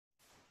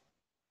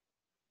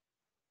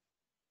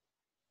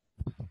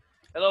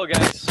Hello,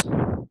 guys.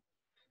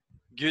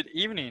 Good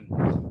evening.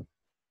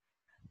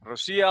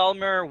 Rosia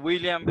Almer,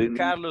 William,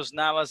 Carlos,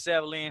 Navas,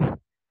 Evelyn.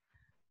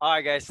 All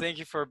right, guys. Thank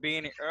you for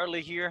being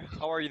early here.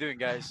 How are you doing,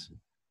 guys?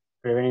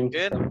 Good evening,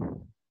 Good? teacher.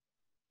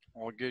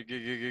 Oh,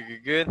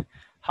 good.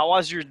 How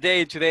was your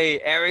day today,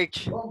 Eric?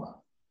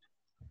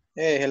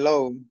 Hey,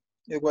 hello.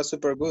 It was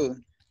super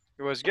good.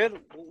 It was good.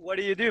 What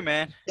do you do,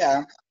 man?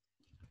 Yeah.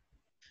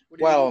 What do you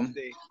do Well,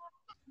 today?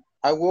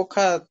 I woke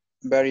up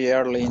very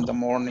early in the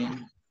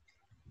morning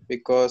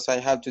because I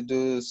had to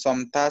do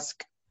some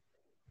task.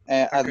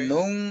 At Okay.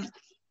 noon,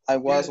 I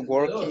was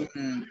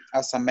working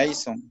as a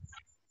mason.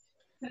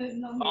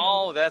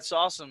 Oh, that's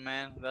awesome,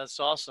 man. That's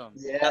awesome.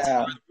 That's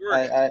Yeah, hard I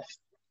work. I,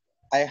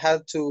 I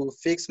had to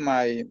fix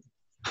my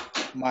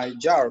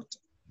yard.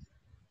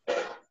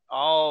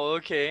 Oh,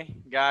 okay.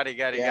 Got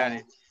Yeah,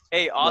 it.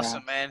 Hey, yeah,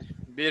 awesome, man.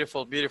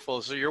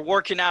 Beautiful. So you're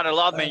working out a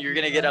lot, man. You're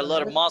gonna get a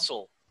lot of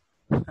muscle.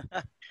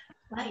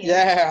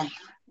 yeah.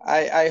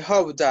 I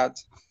hope that.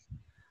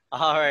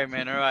 All right,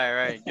 man. All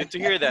right. Good to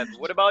hear that.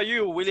 What about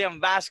you,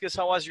 William Vasquez?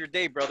 How was your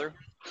day, brother?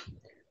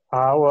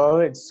 Well,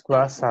 it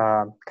was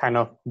kind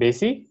of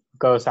busy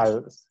because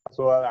as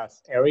well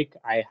as Eric,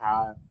 I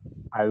had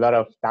a lot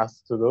of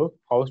tasks to do,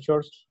 house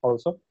chores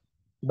also.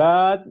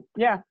 But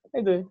yeah, I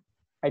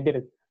did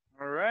it.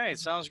 All right.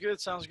 Sounds good.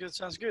 All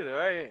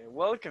right.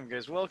 Welcome,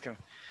 guys. Welcome.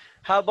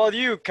 How about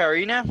you,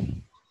 Karina?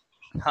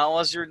 How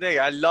was your day?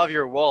 I love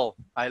your wall.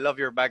 I love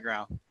your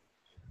background.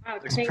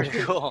 Looks Thank pretty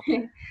you. cool.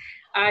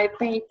 I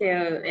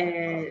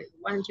painted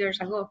 1 year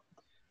ago.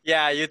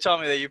 Yeah, you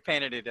told me that you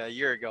painted it a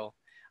year ago.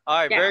 All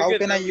right. Yeah. Very How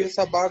good. can I Very good. use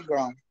a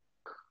background?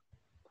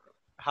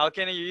 How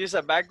can you use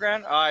a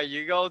background? All right.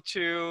 You go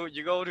to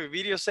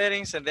video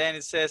settings, and then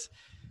it says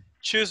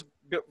choose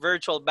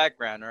virtual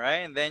background. All right.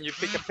 And then you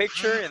pick a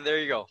picture, and there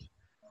you go.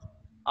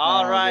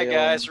 All right, Okay,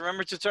 guys.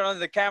 Remember to turn on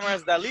the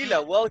cameras.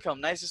 Dalila, welcome.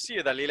 Nice to see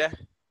you, Dalila.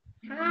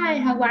 Hi,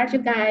 how are you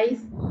guys?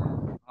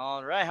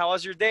 All right. How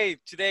was your day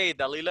today,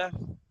 Dalila?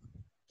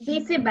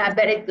 Busy but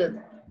very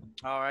good.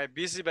 All right.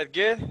 Busy but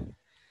good.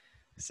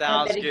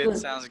 Sounds Very good. good.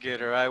 Sounds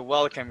good. All right.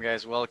 Welcome,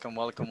 guys. Welcome.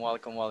 All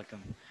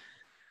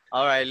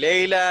right.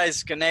 Leila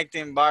is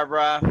connecting.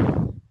 Barbara,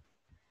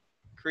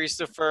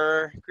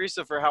 Christopher,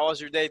 how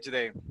was your day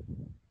today?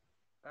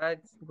 It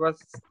was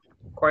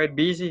quite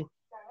busy.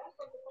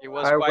 It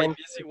was I quite went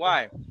busy.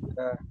 Why?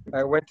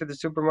 I went to the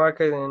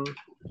supermarket and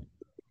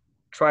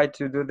tried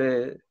to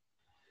do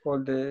all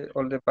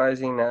the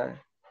buys in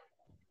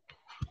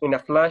a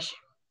flash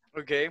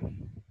Okay.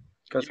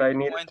 because I You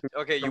needed went. to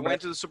Okay. You come back.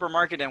 went to the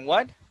supermarket and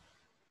what?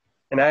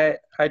 And I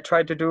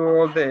tried to do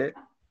all the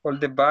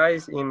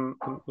buys in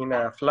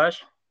a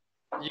flash.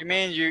 You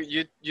mean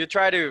you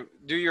try to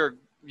do your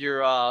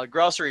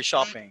grocery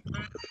shopping?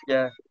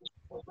 Yeah.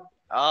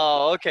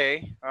 Oh,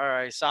 okay. All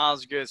right.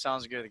 Sounds good.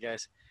 Sounds good,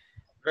 guys.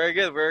 Very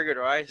good. Very good.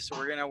 All right. So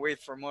we're gonna wait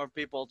for more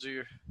people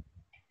to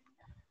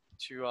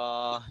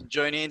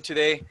join in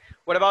today.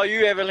 What about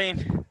you,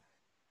 Evelyn?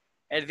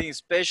 Anything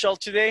special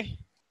today?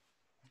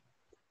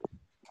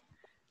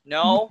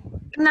 No.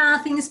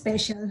 Nothing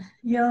special.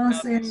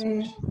 Just Nothing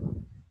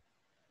special.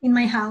 in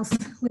my house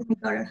with my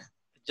daughter.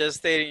 Just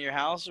stayed in your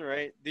house,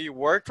 right? Do you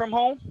work from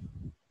home?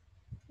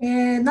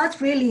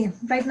 Not really.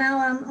 Right now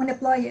I'm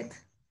unemployed.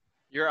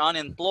 You're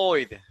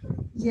unemployed.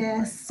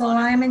 Yes, so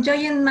I'm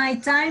enjoying my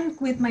time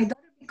with my daughter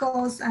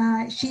because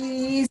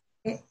she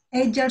is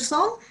 8 years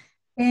old,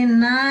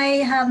 and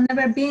I have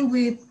never been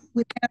with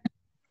her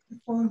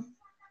before.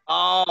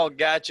 Oh,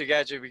 gotcha.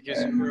 Because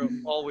you were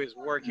always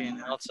working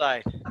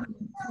outside.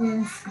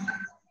 Yes.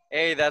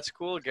 Hey, that's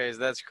cool, guys.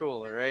 That's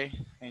cool, all right?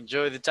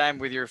 Enjoy the time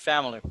with your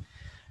family.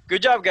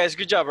 Good job, guys.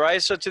 Good job, all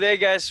right? So today,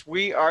 guys,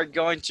 we are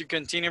going to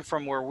continue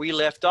from where we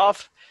left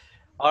off.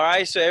 All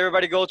right, so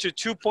everybody go to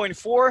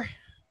 2.4.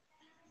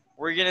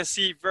 We're going to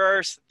see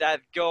verbs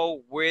that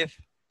go with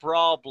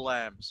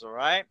problems, all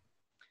right?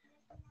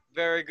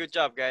 Very good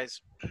job,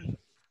 guys.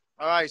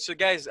 All right, so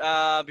guys,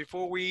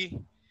 before we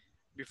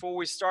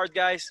start,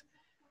 guys,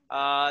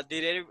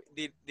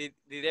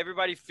 did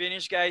everybody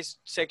finish, guys,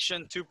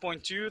 section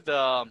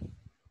 2.2,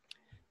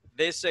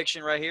 this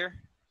section right here?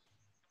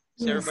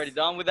 Is Yes. everybody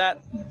done with that?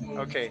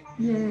 Okay.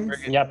 Yes. Very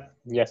good. Yep.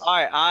 Yes. All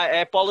right. I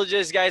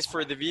apologize, guys,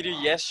 for the video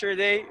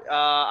yesterday.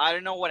 I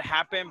don't know what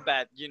happened,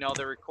 but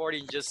the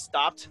recording just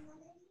stopped.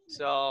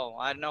 So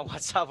I don't know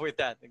what's up with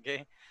that.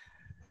 Okay.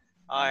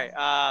 All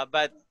right.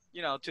 But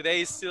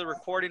today is still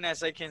recording,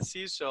 as I can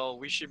see, so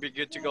we should be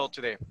good to go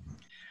today.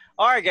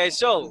 All right, guys.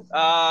 So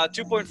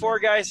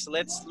 2.4, guys.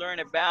 Let's learn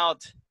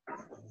about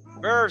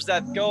verbs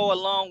that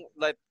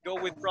go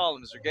with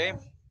problems. Okay.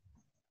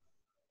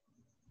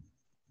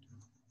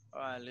 All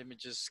right. Let me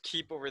just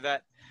keep over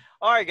that.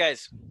 All right,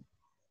 guys.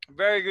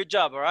 Very good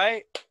job. All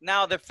right.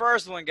 Now the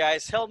first one,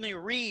 guys. Help me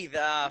read.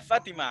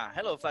 Fatima.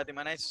 Hello,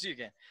 Fatima. Nice to see you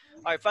again.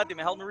 All right,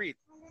 Fatima. Help me read.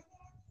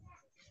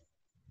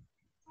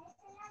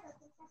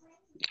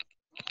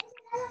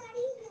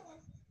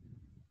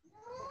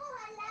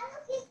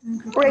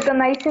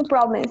 Recognizing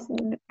problems.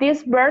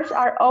 These verbs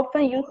are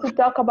often used to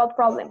talk about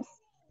problems.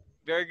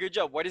 Very good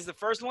job. What is the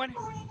first one?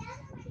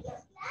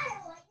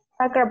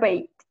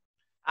 Aggravate.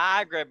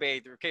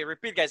 Aggravate. Okay,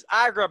 repeat, guys.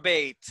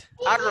 Aggravate.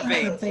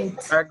 Aggravate.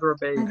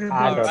 Aggravate. All right,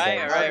 Aggravate.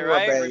 all right,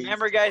 right. Aggravate.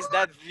 Remember, guys,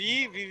 that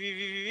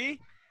V.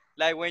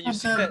 Like when you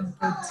see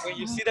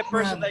the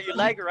person that you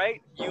like,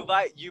 right? You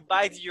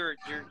bite your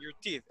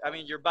teeth. I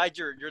mean, you bite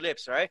your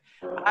lips, right?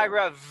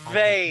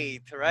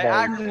 Aggravate, right?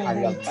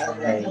 Aggravate.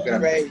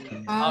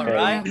 Aggravate. All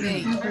right.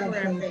 Aggravate.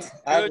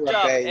 Good job,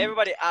 Aggravate.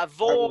 everybody.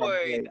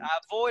 Avoid. Aggravate.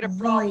 Avoid a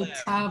problem.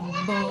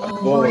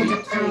 Avoid a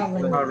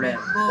problem.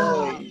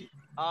 Avoid.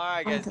 All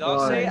right, guys.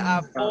 Don't say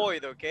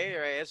avoid, okay?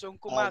 All right. Eso es un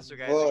kumazo,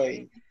 guys.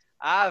 Okay.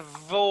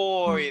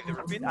 Avoid. Avoid.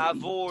 Repeat.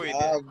 Avoid.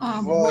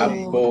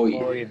 Avoid.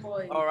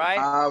 Avoid. All right.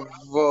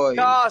 Avoid.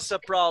 Cause a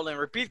problem.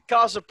 Repeat.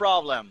 Cause a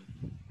problem.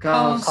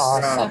 Cause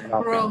a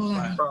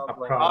Problem.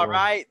 All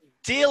right.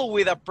 Deal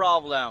with a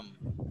problem.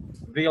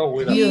 Deal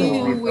with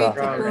Deal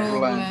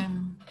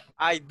Problem.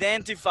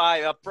 Identify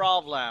a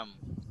problem.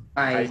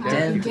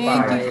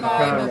 Identify a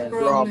problem.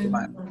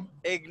 Problem.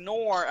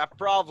 Ignore a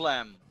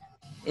problem.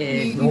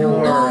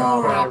 Ignore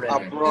a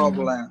A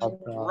problem.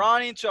 problem.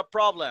 Run into a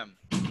problem.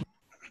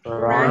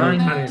 Run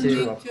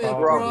into a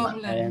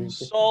Problem. and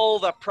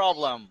Solve a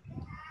problem.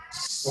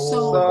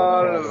 Solve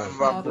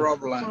a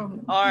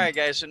problem. All right,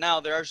 guys. So now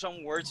there are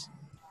some words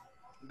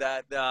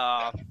that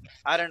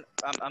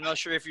I'm not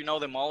sure if you know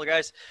them all,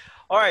 guys.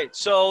 All right.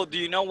 So do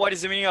you know what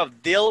is the meaning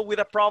of deal with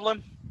a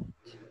problem?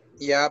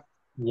 Yep.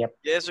 Yep.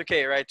 Yes.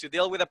 Okay. Right. To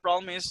deal with a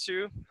problem is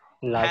to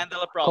Like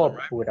handle a problem, cope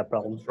right? with a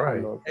problem.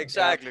 Right.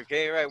 Exactly.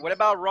 Okay. Right. What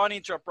about run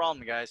into a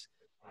problem, guys?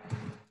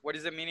 What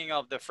is the meaning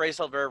of the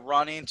phrasal verb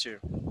run into?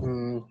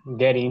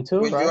 Get into,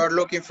 When you right? are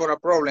looking for a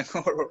problem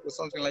or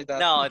something like that.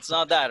 No, it's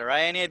not that.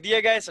 Right. Any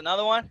idea, guys?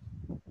 Another one?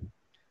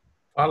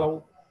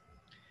 Follow.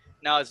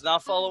 No, it's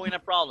not following a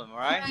problem. All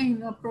right.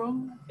 No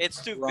problem.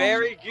 It's to Wrong.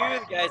 very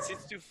good, guys.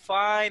 It's to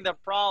find a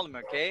problem.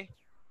 Okay.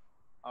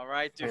 All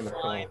right. To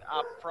find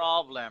a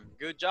problem.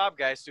 Good job,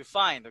 guys. To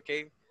find.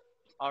 Okay.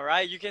 All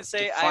right. You can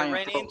say To I find a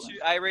ran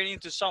problem.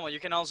 into someone. You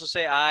can also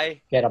say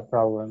I Get a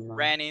problem.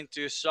 ran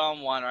into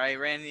someone, or I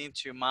ran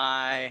into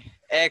my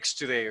ex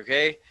today,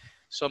 okay?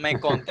 So me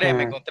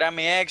encontré a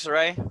mi ex,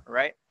 right?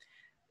 Right?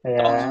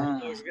 Yeah.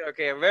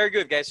 Okay, very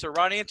good, guys. So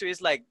run into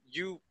is like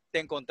you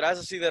te encontrás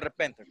así de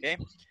repente, okay?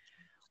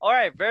 All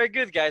right, very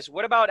good, guys.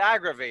 What about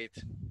aggravate?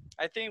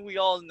 I think we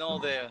all know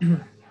the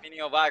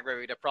meaning of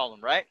aggravate, a problem,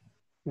 right?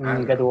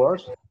 Get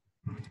worse.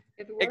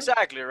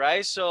 Exactly,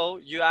 right? So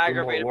you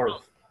aggravate a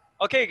problem.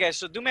 Okay, guys,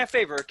 so do me a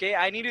favor, okay?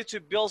 I need you to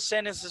build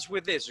sentences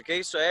with this,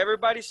 okay? So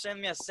everybody send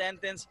me a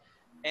sentence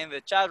in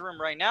the chat room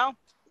right now.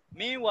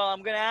 Meanwhile,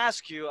 I'm going to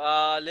ask you,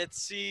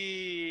 let's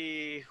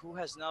see who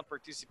has not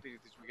participated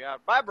this week.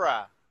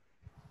 Barbara.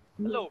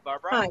 Hello,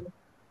 Barbara. Hi.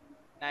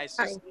 Nice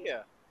to see you.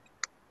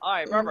 All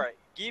right, Barbara,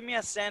 give me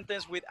a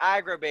sentence with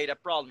aggravate a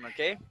problem,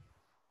 okay?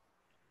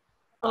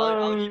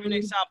 I'll give you an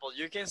example.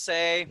 You can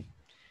say,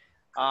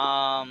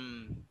 I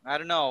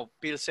don't know,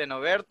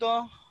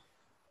 Pilsenoberto.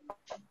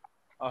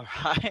 All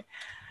right,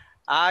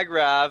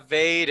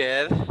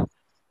 aggravated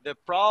the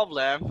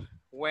problem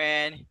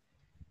when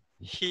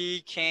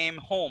he came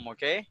home,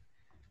 okay?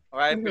 All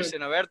right,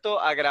 Pilsenoberto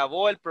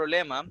agravó el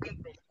problema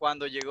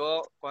cuando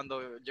llegó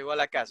a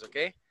la casa,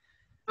 okay?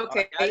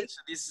 Okay. All right,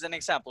 so this is an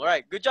example. All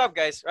right, good job,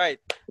 guys. All right,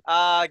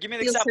 give me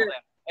the example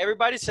then.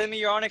 Everybody send me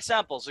your own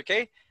examples,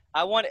 okay?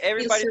 I want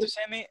everybody to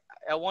send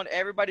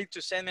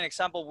me an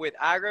example with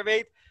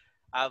aggravate,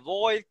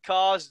 avoid,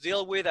 cause,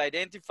 deal with,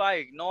 identify,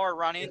 ignore,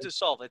 run into,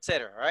 solve,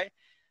 etc. All right.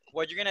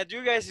 What you're gonna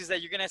do, guys, is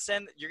that you're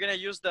gonna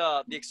use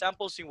the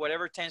examples in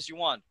whatever tense you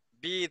want,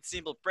 be it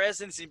simple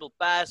present, simple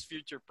past,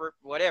 future,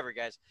 whatever,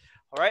 guys.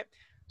 All right.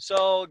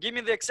 So give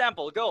me the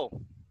example. Go.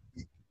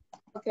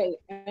 Okay.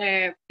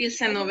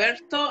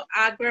 Pilsenoberto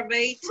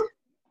aggravate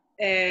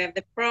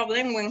the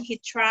problem when he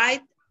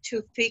tried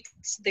to fix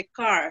the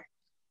car.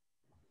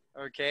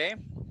 Okay.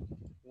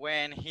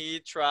 When he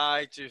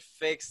tried to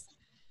fix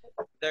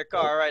their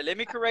car. All right, let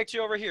me correct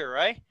you over here,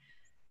 right?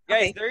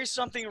 Guys, Okay. there is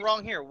something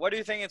wrong here. What do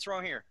you think it's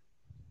wrong here?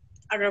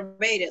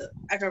 Aggravated.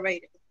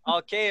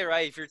 Okay,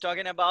 right. If you're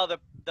talking about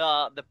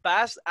the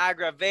past,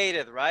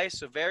 aggravated, right?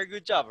 So very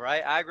good job,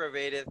 right?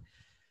 Aggravated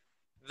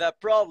the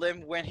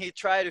problem when he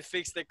tried to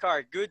fix the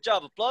car. Good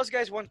job. Applause,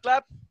 guys. One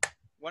clap.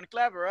 One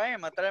clap, all right?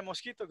 Matar el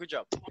mosquito. Good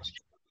job.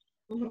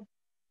 All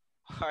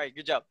right,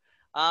 good job.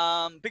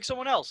 Pick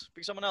someone else.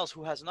 Pick someone else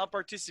who has not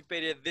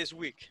participated this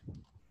week.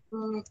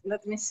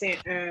 Let me see.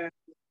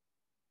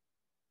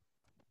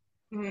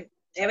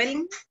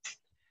 Evelyn.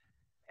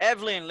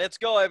 Evelyn, let's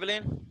go,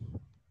 Evelyn.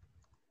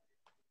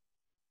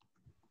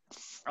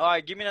 All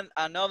right, give me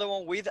another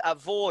one with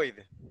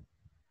avoid.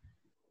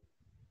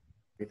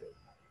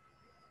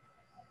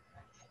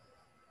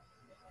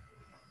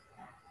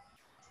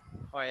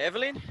 All right,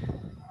 Evelyn.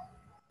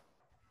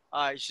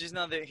 All right, she's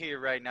not here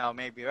right now,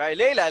 maybe. All right,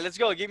 Leila, let's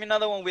go. Give me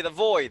another one with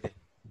avoid.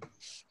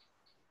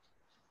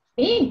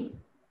 Me?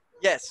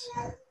 Yes.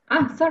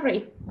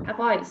 Sorry.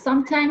 Avoid.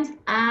 Sometimes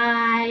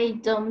I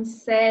don't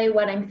say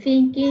what I'm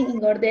thinking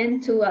in order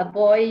to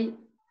avoid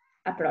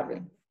a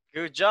problem.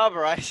 Good job,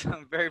 right?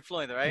 I'm very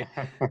fluent, right?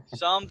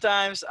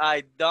 Sometimes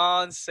I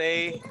don't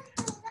say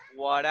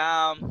what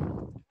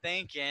I'm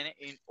thinking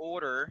in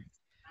order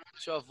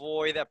to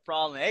avoid that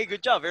problem. Hey,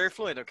 good job. Very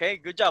fluent, okay?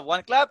 Good job.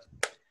 One clap.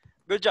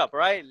 Good job, all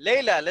right?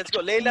 Leila, let's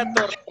go. Leila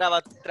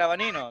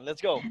Trabanino,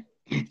 let's go.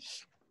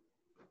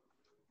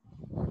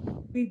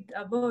 With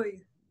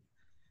avoid.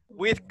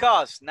 With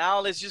cause. Now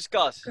let's just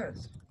cause.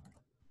 Cause.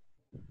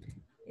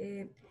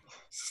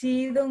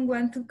 She don't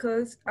want to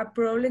cause a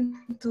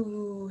problem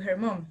to her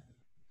mom.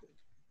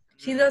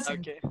 She doesn't.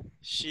 Okay.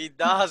 She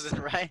doesn't,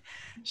 right?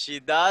 She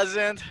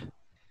doesn't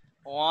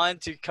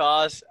want to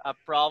cause a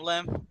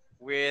problem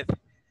with,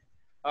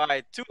 all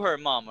right, to her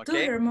mom,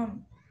 okay? To her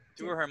mom.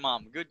 To her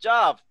mom. Good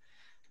job.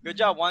 Good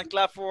job. One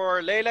clap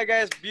for Leila,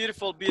 guys.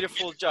 Beautiful,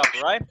 beautiful job,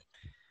 right?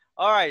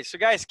 All right, so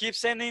guys, keep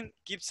sending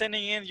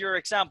in your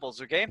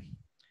examples, okay?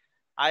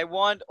 I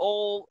want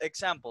all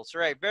examples.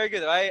 All right, very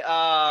good. All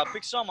right,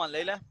 pick someone,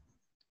 Leila.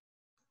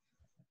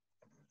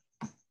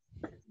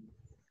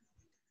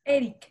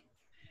 Eric.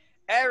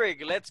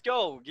 Eric, let's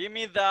go. Give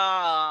me the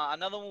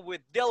another one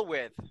with deal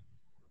with.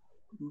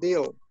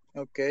 Deal.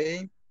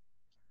 Okay.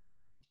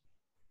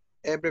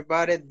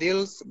 Everybody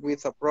deals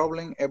with a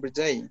problem every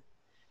day.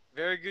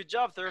 Very good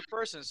job, third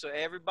person. So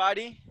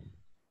everybody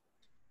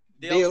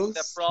deals with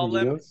the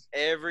problem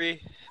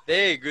every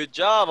day. Good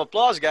job.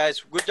 Applause, guys.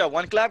 Good job.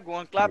 One clap,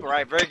 one clap. All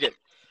right, very good.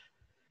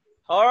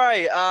 All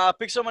right,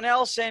 pick someone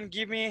else and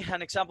give me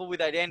an example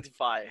with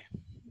identify.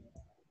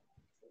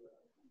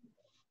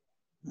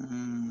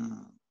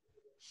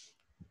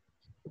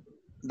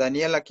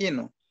 Daniel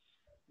Aquino.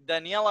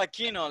 Daniel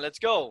Aquino, let's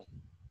go.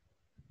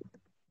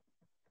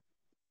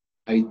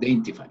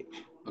 Identify.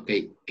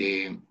 Okay.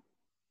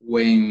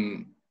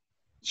 When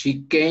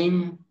she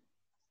came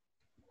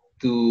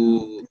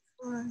to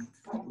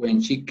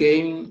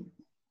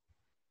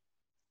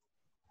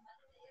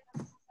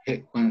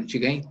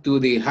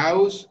the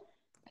house,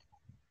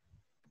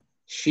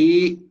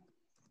 she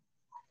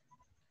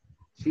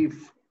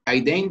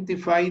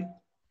identified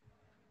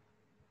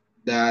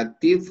the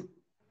thief.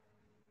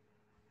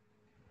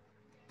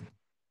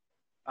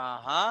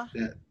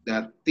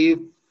 The thief.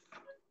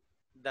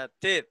 The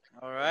thief.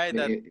 All right.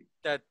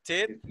 The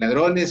thief.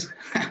 Ladrones.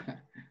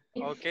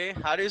 Okay.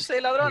 How do you say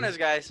ladrones,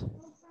 guys?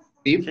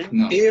 Thief.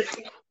 No.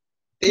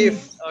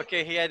 Thief.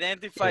 Okay. He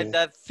identified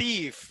that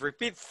thief.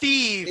 Repeat,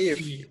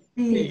 thief.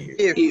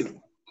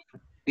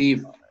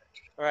 Thief. All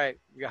right.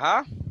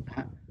 Huh?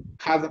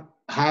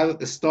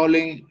 Had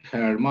stolen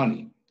her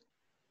money.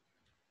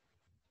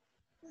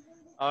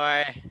 All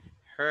right.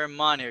 Her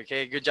money.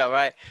 Okay. Good job. All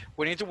right.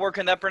 We need to work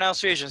on that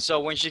pronunciation. So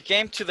when she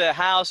came to the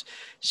house,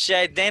 she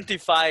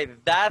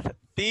identified that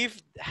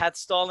thief had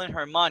stolen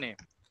her money.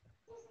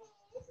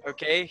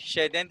 Okay.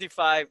 She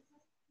identified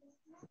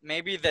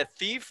maybe the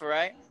thief,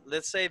 right?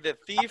 Let's say the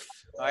thief.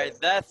 All right.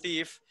 That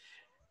thief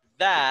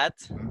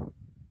that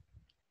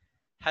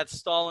had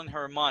stolen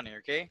her money.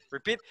 Okay.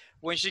 Repeat.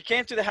 When she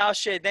came to the house,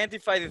 she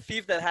identified the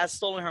thief that had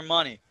stolen her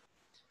money.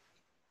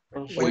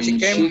 When she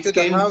came to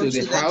the house,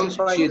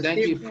 she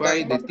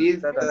identified the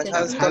thief that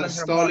had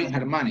stolen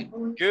her money.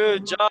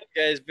 Good job,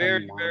 guys.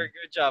 Very, very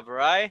good job, all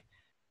right?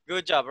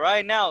 Good job.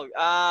 Right now,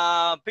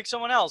 pick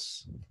someone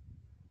else.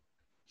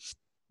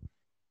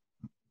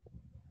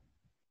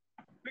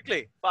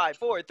 Quickly. 5,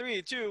 4,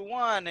 3, 2,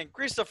 1. And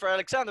Christopher,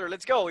 Alexander,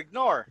 let's go.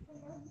 Ignore.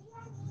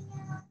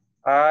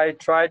 I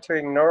try to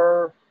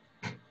ignore.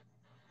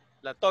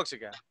 La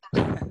tóxica.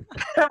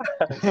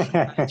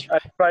 I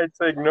try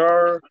to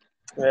ignore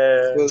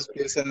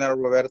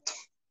Roberto.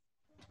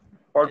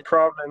 all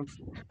problems.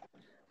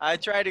 I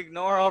try to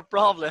ignore all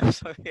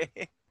problems.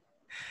 Okay.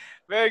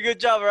 Very good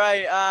job,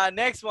 right?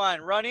 Next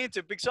one. Run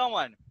into. Pick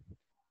someone.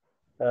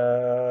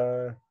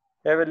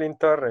 Evelyn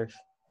Torres.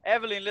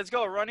 Evelyn, let's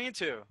go. Run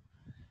into.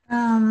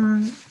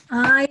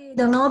 I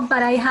don't know,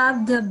 but I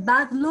have the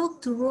bad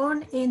luck to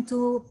run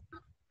into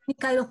any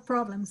kind of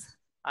problems.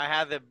 I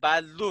have the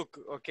bad look.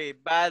 Okay,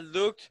 bad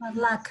luck. Bad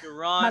luck. To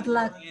run bad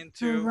luck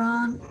into to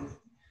run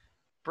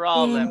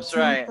problems, into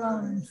right?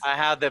 Problems. I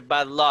have the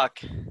bad luck.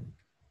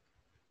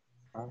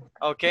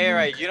 Okay,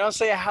 right. You don't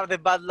say I have the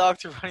bad luck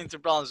to run into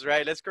problems,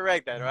 right? Let's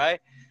correct that,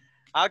 right?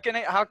 How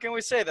can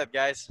we say that,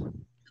 guys?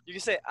 You can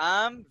say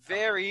I'm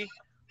very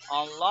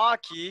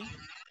unlucky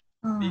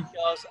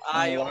because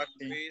I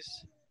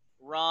always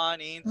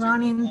run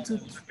into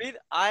Repeat,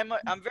 I'm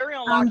very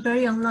unlucky. I'm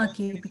very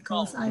unlucky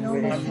because I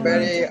always I'm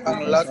very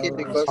unlucky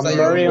because I'm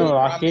very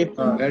unlucky.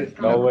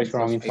 Always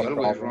wrong into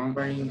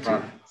problems.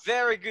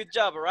 Very good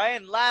job, all right?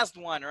 And last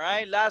one, all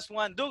right? Last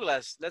one,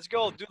 Douglas. Let's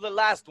go do the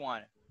last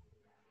one.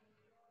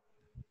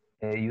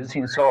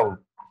 Using solve.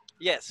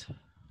 Yes.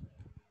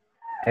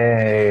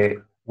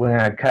 When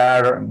a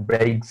car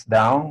breaks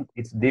down,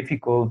 it's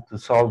difficult to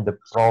solve the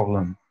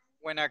problem.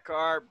 When a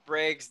car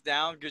breaks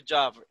down, good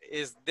job.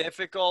 It's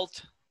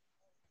difficult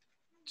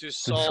to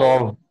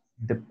solve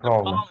the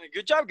problem.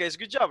 Good job, guys.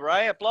 Good job,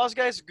 right? Applause,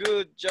 guys.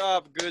 Good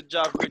job, good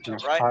job, good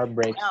job, right? Car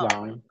breaks now,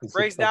 down.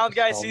 Breaks down,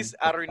 guys, is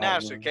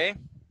arruinarse, okay?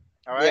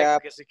 All right?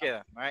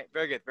 Yeah. All right,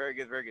 very good, very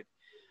good, very good.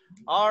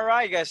 All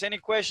right, guys. Any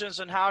questions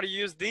on how to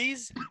use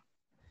these?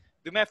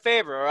 Do me a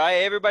favor, all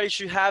right? Everybody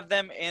should have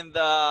them in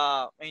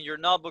your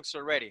notebooks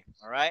already,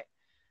 all right?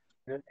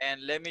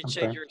 And let me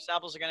check Okay. your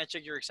examples. I'm gonna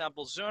check your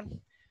examples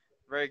soon.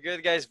 Very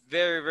good, guys.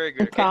 Very, very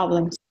good. No Okay.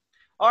 problems.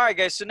 All right,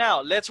 guys. So now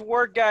let's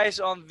work, guys,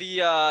 on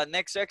the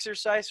next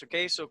exercise.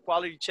 Okay. So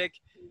quality check.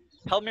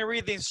 Help me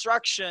read the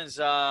instructions.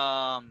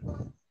 Dalila.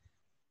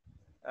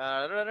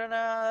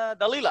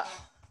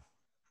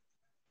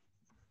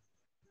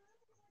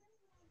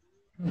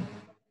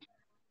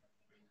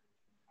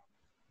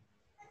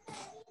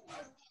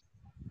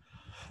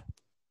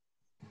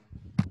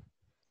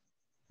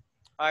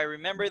 All right.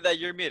 Remember that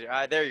you're muted. All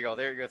right. There you go.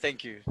 There you go.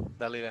 Thank you,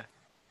 Dalila.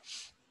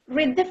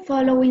 Read the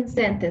following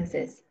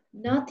sentences.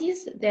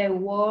 Notice the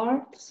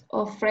words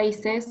or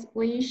phrases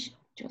which,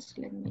 just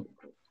let me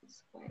put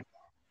this way.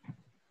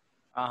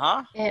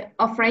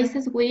 Of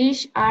phrases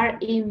which are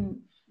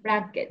in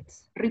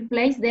brackets.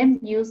 Replace them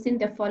using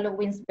the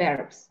following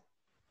verbs.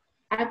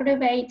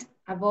 Aggravate,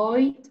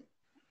 avoid,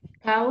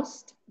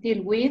 cause,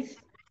 deal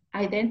with,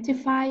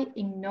 identify,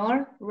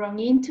 ignore, run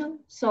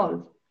into,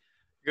 solve.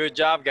 Good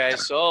job,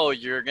 guys. So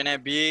you're gonna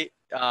be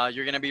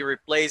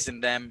replacing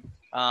them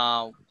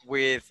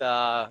with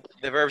the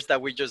verbs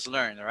that we just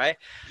learned. All right.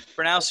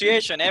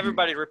 Pronunciation.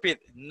 Everybody repeat.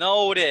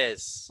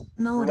 Notice.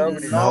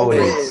 Notice.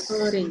 Notice.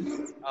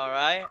 Notice. All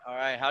right. All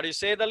right. How do you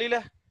say it,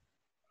 Dalila?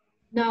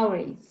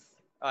 Notice.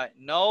 All right.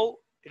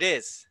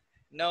 Notice.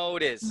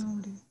 Notice.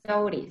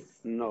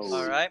 Notice.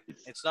 All right.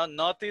 It's not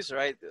notice,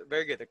 right?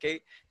 Very good.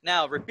 Okay.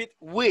 Now repeat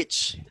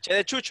which. Che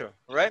de chucho,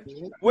 all right?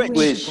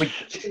 Which. All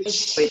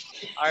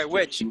right.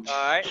 Which. All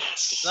right.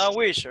 It's not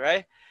which, all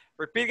right?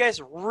 Repeat, guys.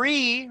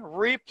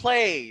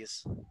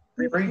 Replace.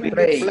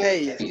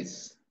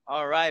 Replace.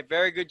 All right.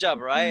 Very good job,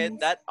 right?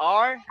 That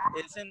R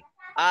isn't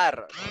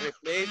R.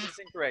 Replace is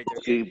incorrect.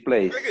 Okay.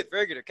 Replace. Very good.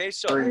 Very good. Okay.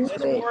 So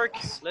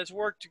let's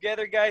work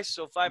together, guys.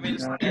 So 5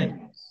 minutes and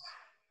then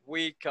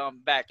we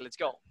come back. Let's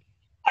go.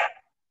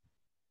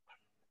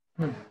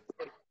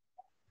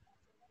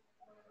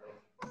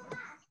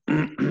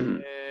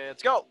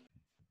 Let's go.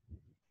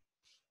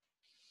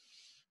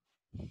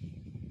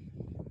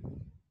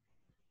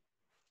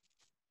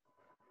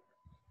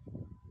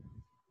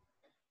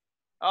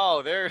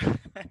 Oh, there.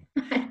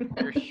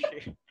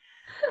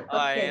 All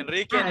right,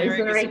 Enrique and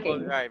Eric is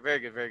supposed. All right, very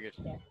good, very good.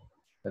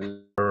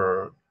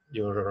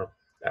 Your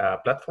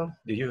platform?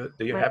 Do you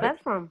My have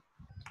platform.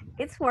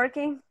 It's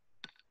working.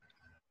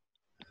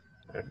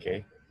 it?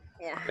 Okay.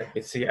 Yeah. Let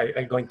me see.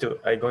 I'm going to.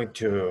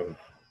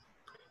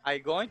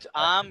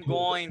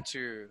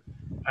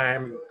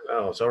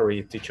 Oh,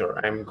 sorry, teacher.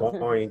 I'm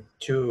going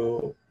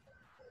to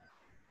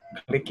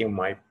click in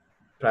my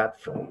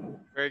platform.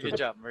 Very good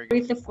job. Very good.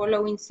 Read the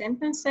following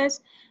sentences.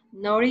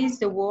 Notice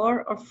the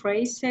word or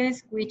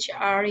phrases which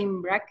are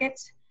in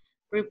brackets.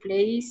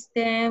 Replace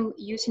them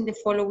using the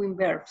following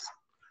verbs.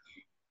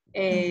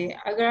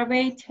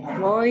 Aggravate,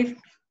 avoid,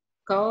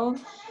 cause,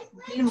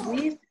 deal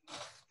with,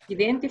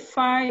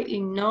 identify,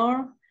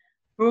 ignore,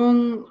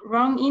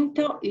 run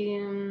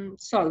into,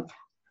 solve.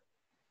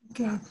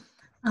 Okay.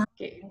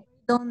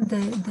 Done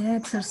the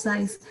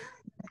exercise.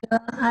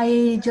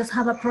 I just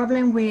have a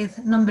problem with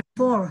number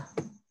 4.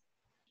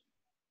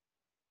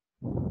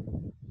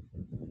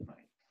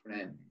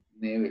 Friend,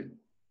 never,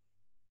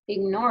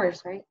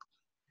 Ignores, right?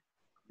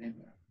 never.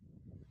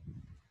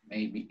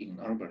 Maybe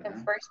ignore, The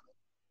 ¿verdad? first.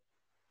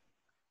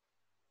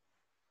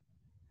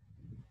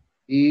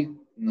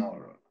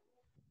 Ignore.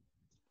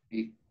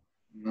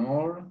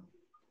 Ignore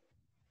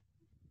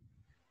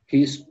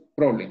his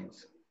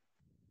problems.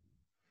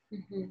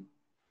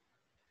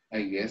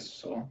 I guess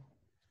so.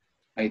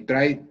 I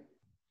tried.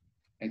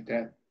 I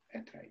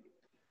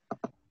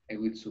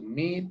will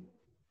submit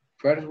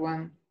first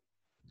one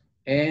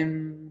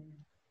and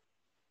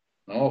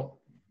no.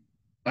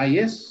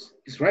 Yes,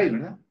 it's right,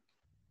 ¿verdad?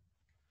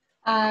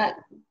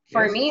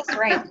 For Yes. me, it's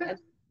right.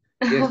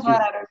 Yes,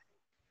 But I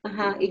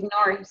don't,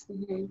 ignores.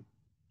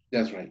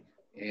 that's right.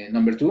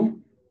 Number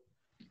 2,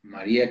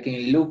 Maria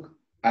can look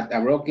at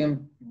a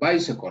broken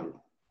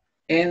bicycle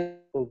and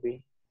Could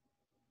be.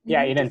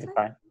 Yeah,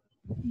 identify.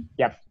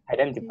 Yep,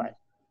 identify.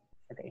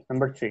 Okay,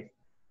 number 3.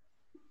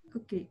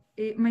 Okay,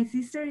 my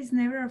sister is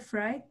never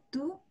afraid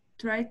to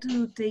try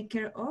to take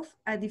care of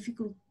a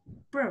difficult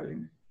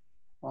problem.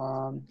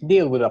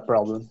 Deal with a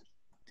problem.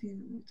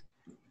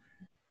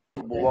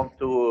 Move on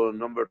to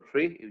number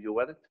 3 if you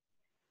want it.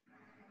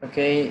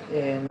 Okay,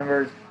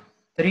 number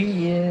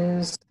 3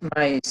 is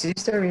my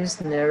sister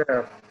is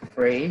never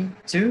afraid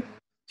to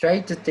try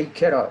to take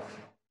care of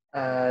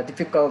a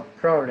difficult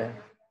problem.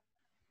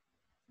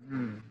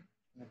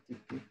 A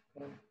difficult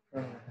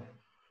problem.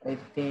 I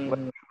think what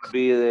should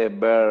be the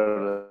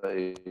verb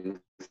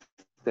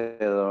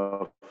instead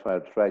of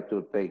try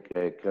to take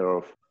care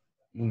of?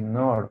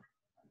 Ignore.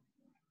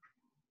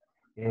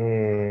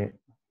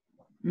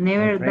 Never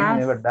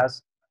Never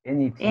does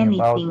anything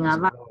about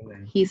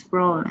his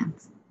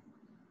problems.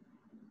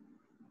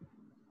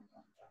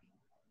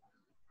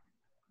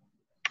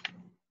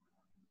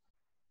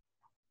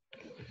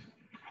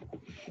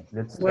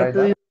 Let's try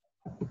that.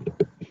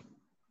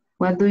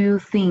 What do you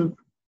think?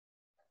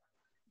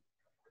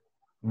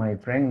 My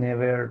friend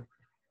never,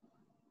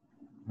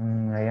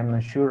 I am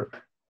not sure.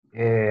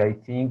 I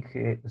think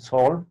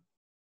solve.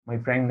 My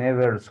friend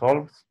never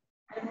solves.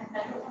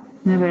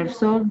 Never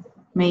solve,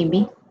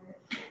 maybe.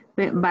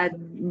 But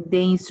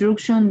the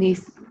instruction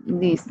is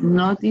this: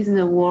 notice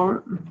the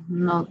word,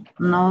 not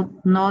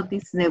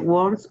notice the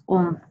words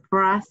on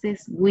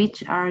phrases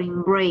which are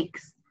in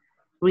breaks.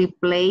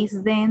 Replace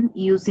them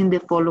using the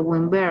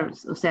following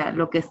verbs. O sea,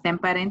 lo que está en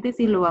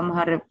paréntesis lo vamos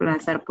a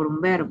reemplazar por un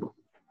verbo.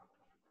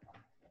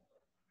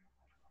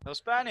 No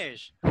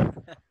Spanish.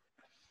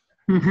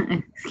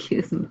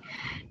 Excuse me.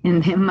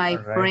 And then my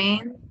All right.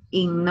 friend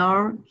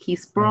ignored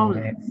his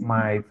problems.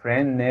 My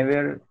friend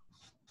never.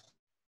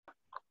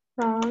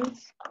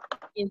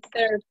 In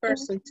third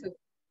person too.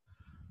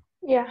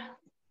 Yeah.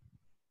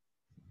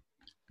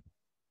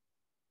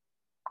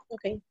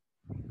 Okay.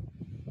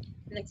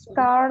 Next one.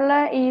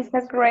 Carla is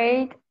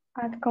great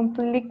at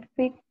conflict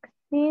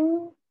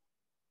fixing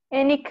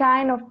any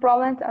kind of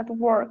problems at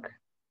work.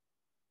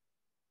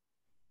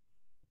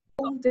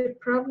 The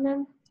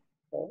problem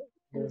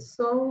and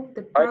solve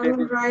the Hi, problem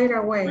David. right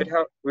away.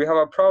 We have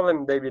a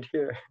problem, David,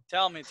 here.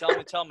 Tell me.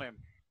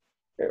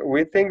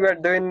 We think we're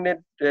doing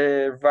it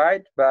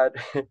right, but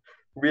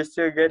we're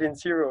still getting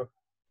zero.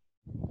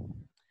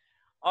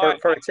 All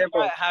right. For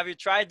example, have you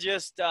tried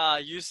just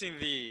using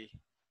the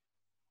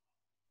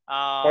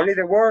only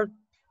the word?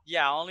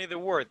 Yeah, only the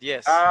word.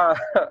 Yes.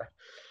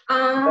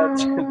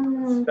 That's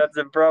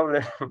the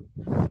problem.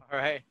 All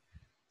right.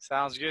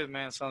 Sounds good,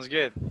 man. Sounds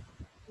good.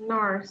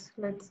 Norse,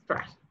 let's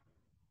try.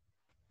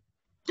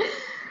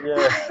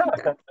 Yeah.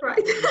 That's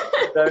right.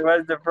 That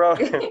was the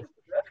problem.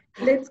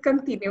 Let's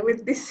continue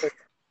with this.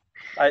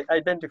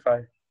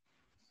 Identify.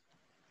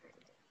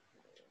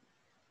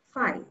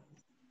 5.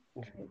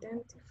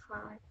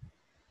 Identify.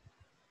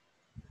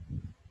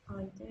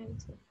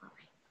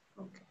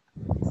 Okay,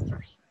 let's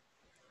try.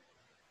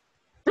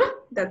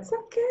 That's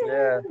okay.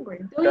 Yeah.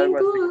 We're doing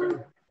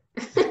good.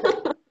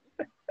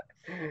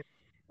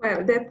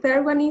 Well, the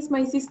third one is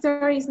my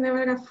sister is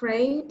never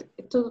afraid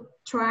to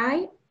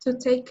try to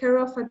take care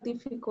of a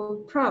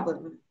difficult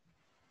problem.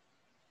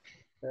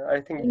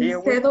 I think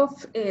deal with. Instead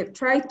of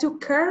try to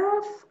care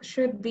of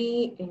should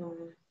be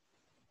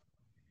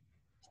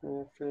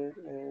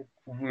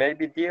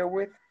maybe deal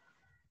with.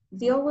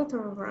 Deal with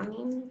or run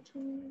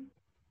into.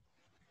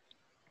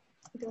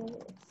 Deal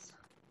with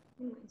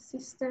my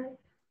sister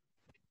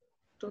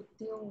to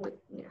deal with,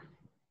 yeah.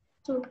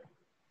 To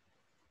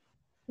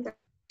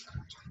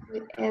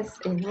with S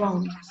and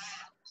wrong.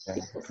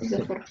 Because it's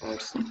the first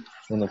person.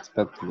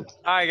 Unexpectedly.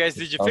 All right, guys,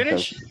 did you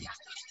finish?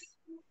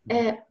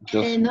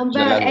 Number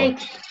 8.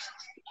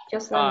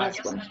 Just the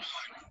last one.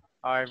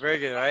 All right, very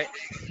good. All right.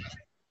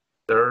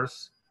 Third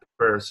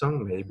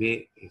person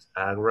maybe is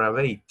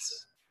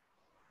aggravates.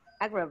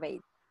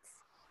 Aggravates.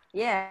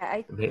 Yeah,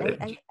 I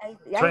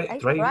Try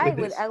tried with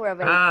with this.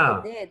 aggravate.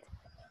 I did,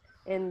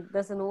 and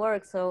doesn't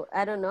work. So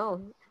I don't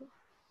know.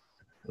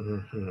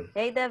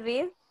 Hey,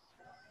 David.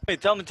 Hey,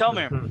 tell me.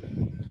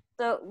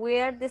 So we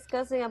are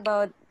discussing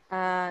about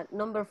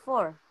number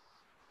 4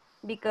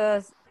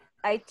 because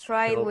I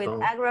tried with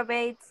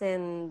aggravates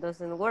and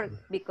doesn't work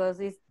because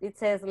it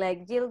says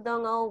like Jill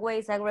don't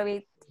always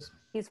aggravate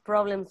his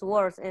problems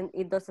worse and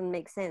it doesn't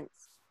make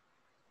sense.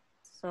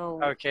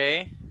 So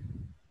okay.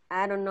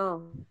 I don't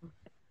know.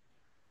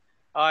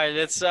 All right,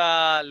 let's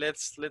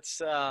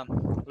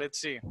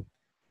see.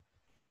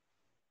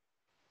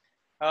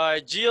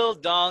 Jill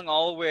Dong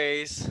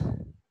always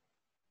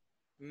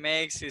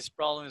makes his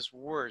problems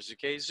worse.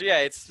 Okay, so yeah,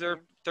 it's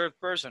third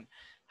person.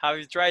 Have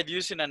you tried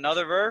using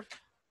another verb?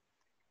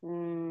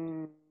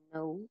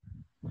 No.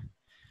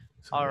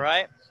 All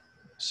right.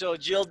 So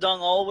Jill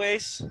Dong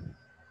always.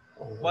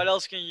 What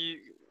else can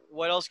you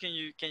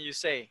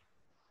say?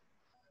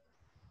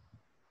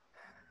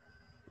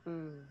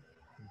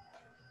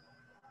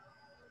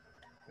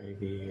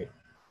 Maybe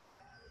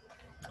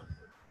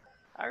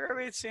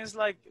Aggravate seems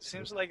like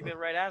the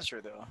right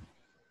answer though.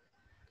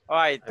 All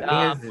right.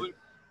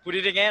 Put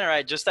it again. All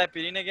right. Just type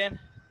it in again.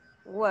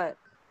 What?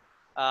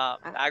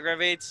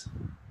 Aggravates.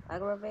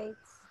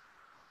 Aggravates.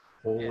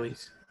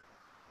 Always.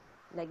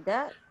 Like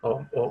that?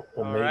 Or All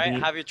maybe. right.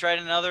 Have you tried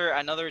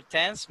another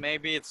tense?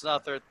 Maybe it's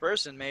not third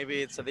person.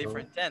 Maybe it's a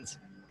different tense.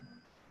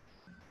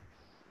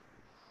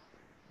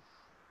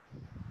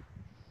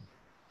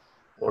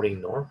 Or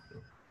ignore.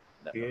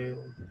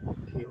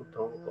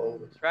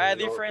 Try a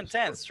different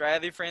tense. Try a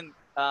different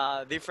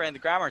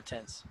grammar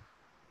tense.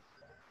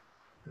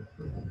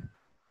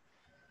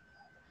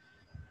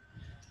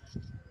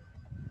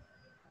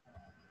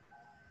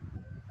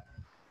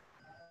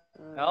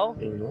 No?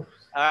 All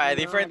right,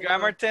 different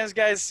grammar tense,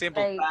 guys.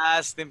 Simple like,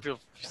 past, simple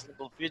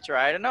future.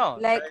 I don't know.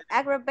 Like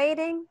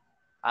aggravating?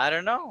 I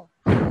don't know.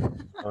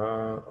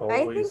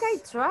 I think I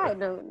tried.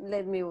 No,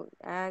 let me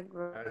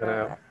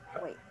aggravate.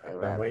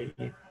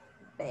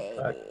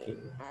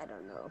 I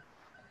don't know.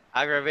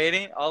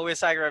 Aggravating?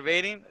 Always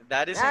aggravating?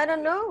 That is. I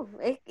don't know.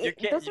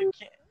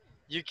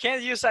 You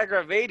can't use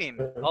aggravating.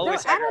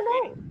 Always no,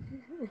 aggravating.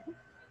 I don't know.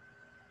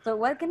 So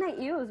what can I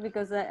use?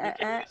 Because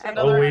I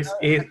Always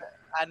is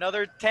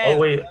another 10,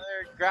 always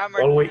another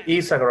grammar. always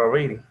is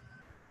aggravating.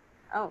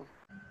 Oh.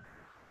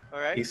 All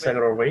right. Is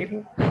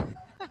aggravating.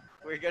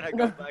 We're gonna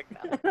go back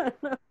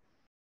now.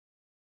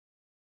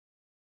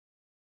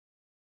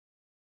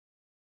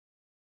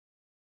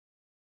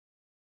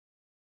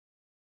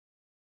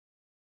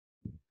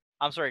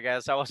 I'm sorry,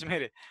 guys. I was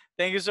muted.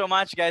 Thank you so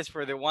much, guys,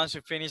 for the ones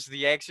who finished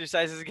the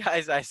exercises,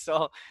 guys. I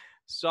saw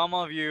some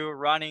of you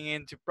running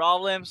into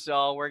problems,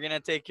 so we're gonna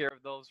take care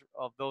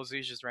of those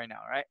issues right now,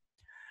 right?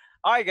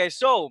 All right, guys.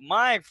 So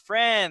my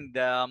friend,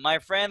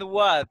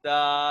 what?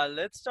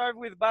 Let's start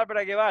with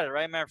Barbara Guevara,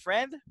 right, my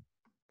friend?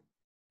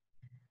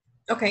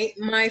 Okay,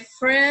 my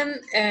friend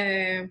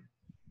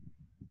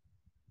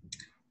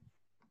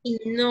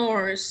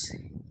ignores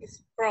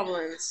his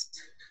problems.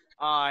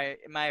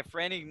 My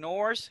friend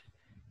ignores.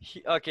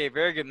 Okay,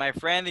 very good. My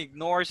friend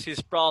ignores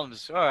his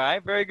problems. All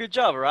right, very good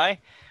job. All right,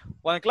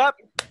 one clap.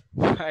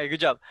 All right, good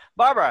job,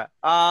 Barbara.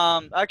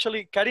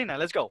 Actually, Karina,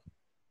 let's go.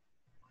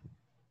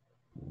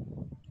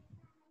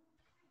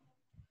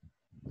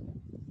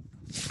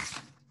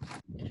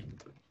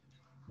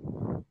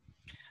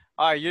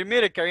 All right, you're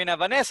muted, Karina.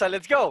 Vanessa,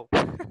 let's go.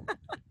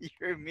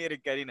 You're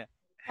muted, Karina.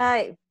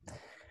 Hi.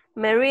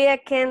 Maria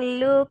can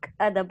look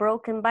at the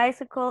broken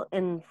bicycle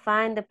and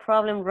find the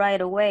problem right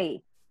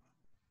away.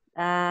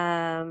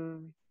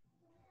 Maria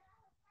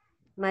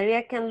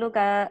can look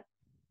at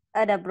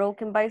a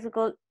broken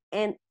bicycle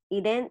and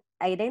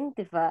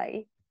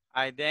identify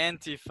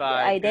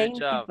Good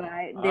job. All the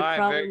right, very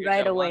problem good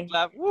right job. One away.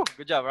 clap. Woo,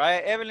 good job. All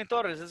right, Evelyn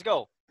Torres, let's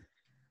go.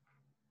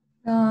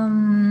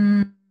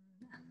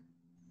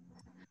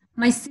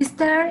 My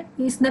sister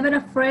is never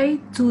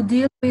afraid to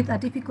deal with a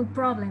difficult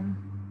problem.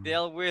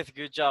 Deal with.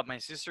 Good job. My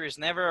sister is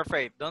never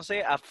afraid. Don't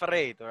say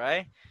afraid, all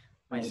right?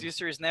 My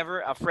sister is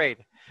never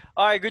afraid.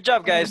 All right, good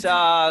job, guys.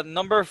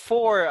 Number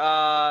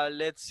 4,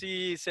 let's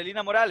see,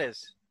 Selena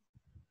Morales.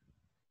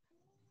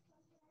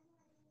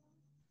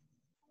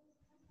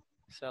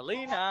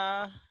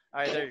 Selena. All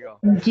right, there you go.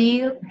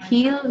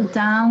 Jill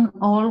down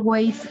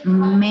always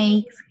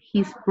makes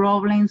his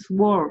problems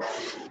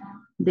worse.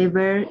 The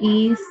verb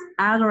is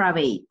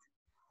aggravate.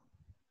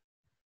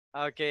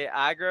 Okay,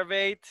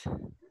 aggravate.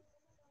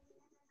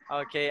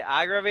 Okay,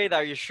 aggravate.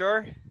 Are you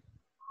sure?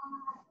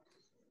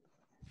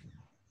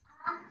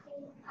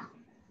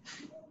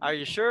 Are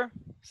you sure,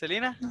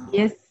 Selena?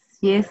 Yes,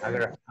 yes.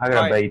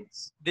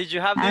 Aggravates. Did you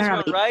have this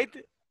one right?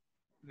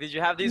 Did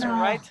you have this one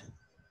right?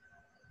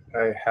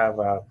 I have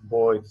a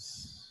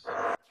voice.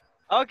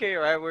 Okay,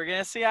 right. We're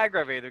gonna see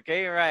aggravate.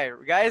 Okay, right,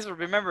 guys.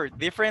 Remember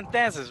different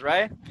tenses,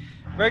 right?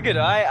 Very good.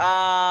 All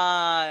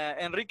right.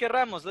 Enrique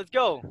Ramos, let's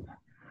go.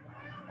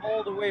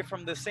 All the way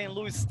from the St.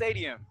 Louis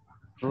Stadium.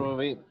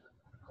 Ruby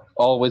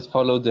always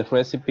follow the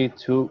recipe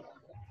too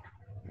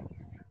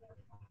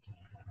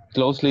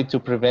closely to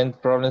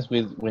prevent problems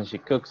with when she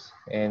cooks,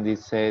 and they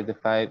say the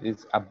fight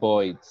is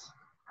avoids.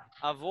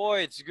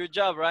 Avoids. Good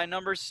job. Right.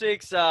 Number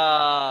 6.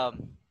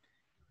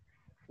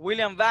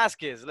 William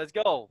Vasquez. Let's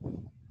go.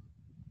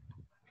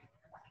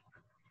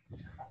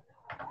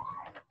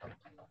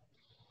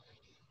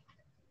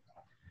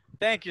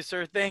 Thank you,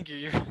 sir. Thank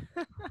you.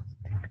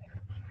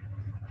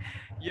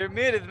 You're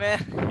muted,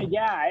 man.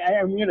 Yeah, I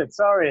am muted.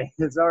 Sorry.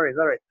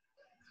 Sorry.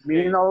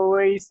 Mean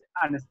always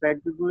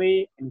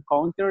unexpectedly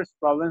encounters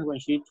problems when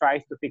she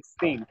tries to fix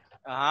things.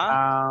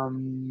 Let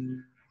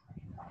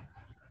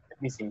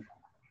me see.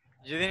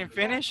 You didn't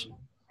finish?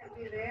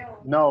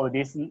 No,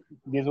 this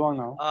one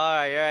no.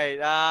 All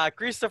right.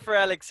 Christopher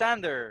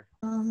Alexander.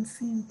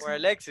 Or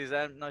Alexis,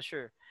 I'm not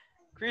sure.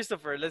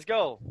 Christopher, let's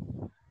go.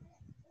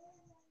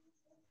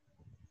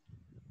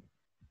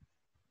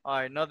 All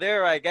right, no,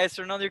 there, right, guys,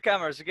 turn on your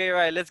cameras. Okay,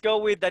 right, let's go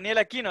with Daniel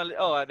Aquino.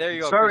 Oh, there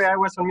you go. Sorry, I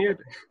was on mute.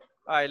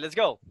 All right, let's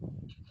go.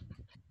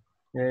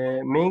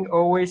 Ming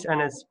always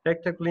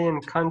unexpectedly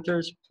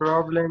encounters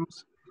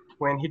problems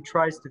when he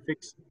tries to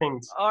fix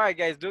things. All right,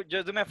 guys,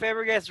 just do me a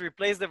favor, guys.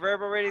 Replace the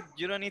verb already.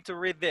 You don't need to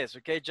read this,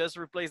 okay? Just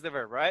replace the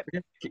verb, right?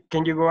 Okay.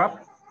 Can you go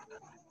up?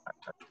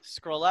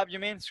 Scroll up, you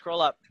mean?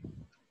 Scroll up.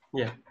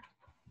 Yeah.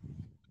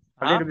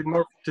 A little bit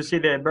more to see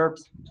the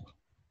verbs.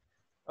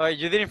 All right,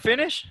 you didn't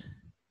finish?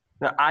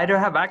 No, I don't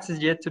have access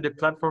yet to the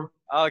platform.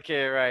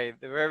 Okay, right.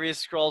 The verb is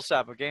scrolls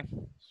up, okay?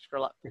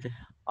 Scroll up. Okay.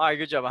 All right,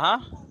 good job,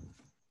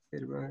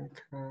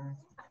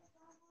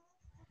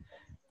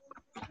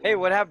 Hey,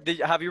 what happened?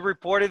 Have you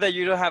reported that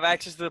you don't have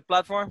access to the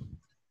platform?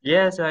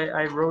 Yes,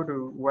 I wrote a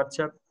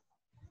WhatsApp.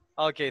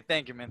 Okay,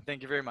 thank you, man.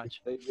 Thank you very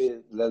much.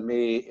 Let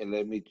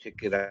me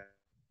check it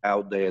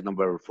out. The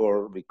number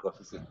 4 because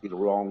it's still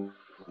wrong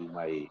in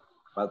my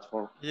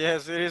platform.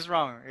 Yes, it is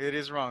wrong. It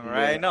is wrong,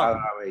 right?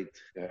 No.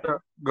 So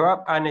go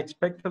up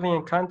unexpectedly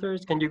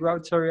encounters. Can you go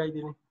out? Sorry, I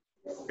didn't.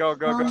 Go.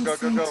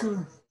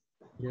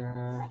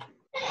 Yeah.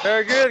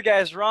 Very good,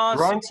 guys. Ron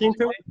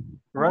Cinto.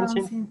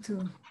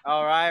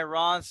 All right,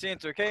 Ron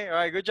Cinto. Okay. All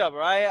right, good job. All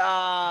right.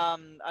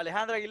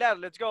 Alejandra Aguilar,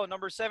 let's go.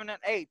 Number 7 and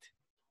 8.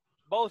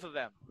 Both of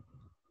them.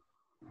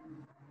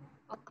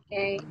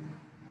 Okay.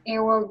 It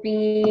will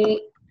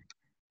be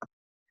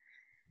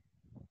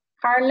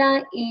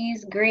Carla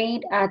is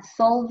great at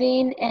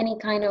solving any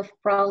kind of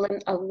problem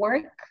at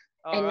work.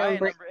 All And right,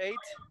 number number 8.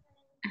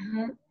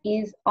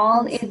 is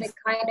all is the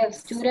kind of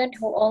student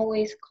who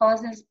always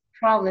causes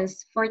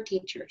problems for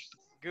teachers.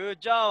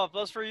 Good job.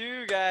 Applause for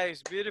you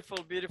guys.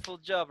 Beautiful, beautiful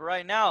job.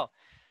 Right now,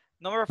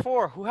 number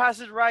 4. Who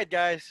has it right,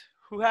 guys?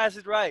 Who has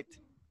it right?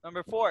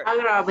 Number 4.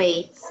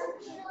 Aggravates.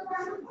 It's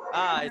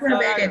not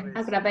aggravated.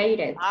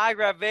 Aggravated.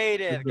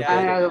 Aggravated,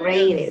 guys.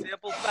 Aggravated.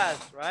 Simple,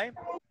 fast, right?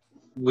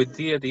 With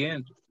D at the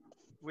end.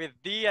 With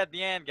D at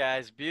the end,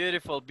 guys.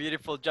 Beautiful,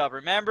 beautiful job.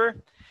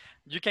 Remember,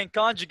 you can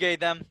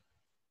conjugate them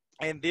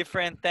in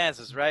different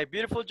tenses, right?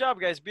 Beautiful job,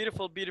 guys.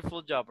 Beautiful,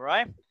 beautiful job, all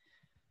right?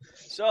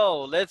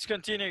 So let's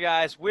continue,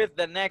 guys, with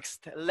the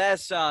next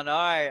lesson. All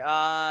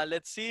right,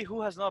 let's see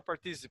who has not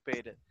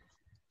participated.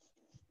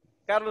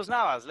 Carlos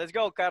Navas. Let's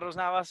go, Carlos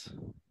Navas.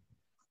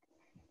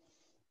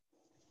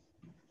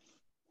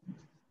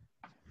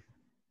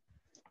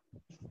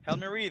 Help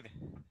me read.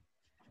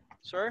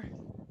 Sir?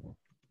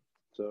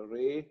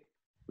 Sorry.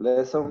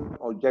 Lesson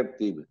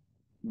objective.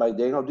 By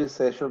the end of this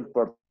session,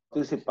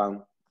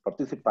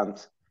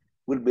 participants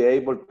will be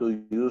able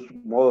to use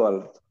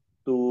modals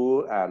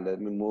to, let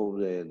me move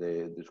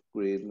the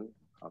screen,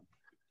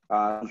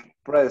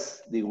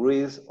 express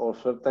degrees of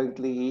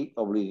certainty,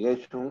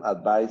 obligation,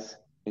 advice,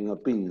 and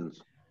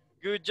opinions.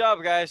 Good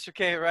job, guys.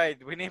 Okay, right.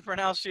 We need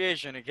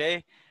pronunciation,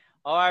 okay?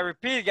 All right,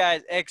 repeat,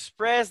 guys.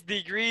 Express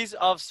degrees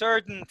of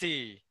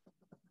certainty.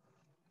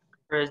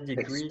 Express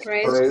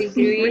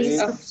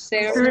degrees of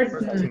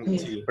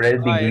certainty. Express All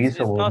right, degrees it's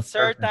not of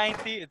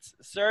certainty, it's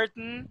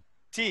certainty.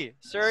 Certainty.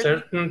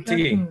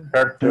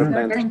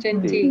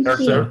 Certainty.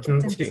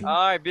 Certainty.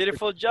 All right,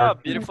 beautiful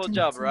job,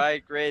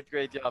 right? Great,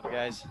 great job,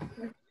 guys.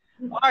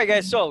 All right,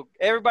 guys, so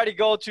everybody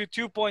go to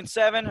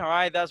 2.7. All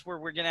right, that's where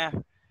we're gonna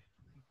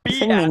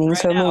be at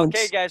right now.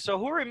 Okay, guys, so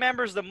who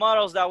remembers the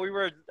models that we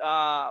were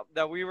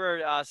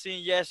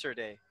seeing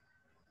yesterday?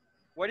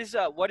 What is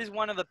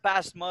one of the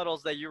past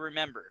models that you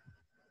remember?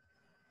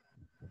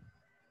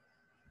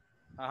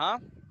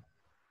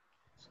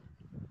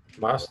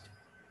 Must.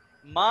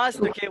 Must.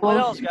 Okay, what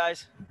else,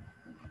 guys?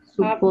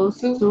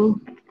 Supposed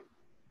to.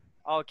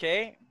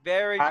 Okay,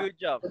 very good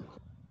job.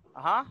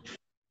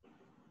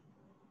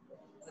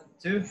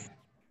 To.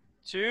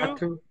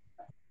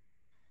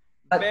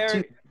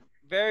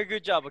 Very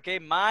good job. Okay,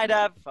 might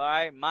have. All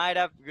right, might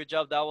have. Good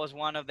job. That was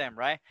one of them,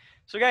 right?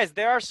 So, guys,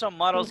 there are some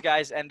models,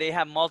 guys, and they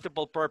have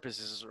multiple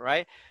purposes,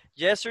 right?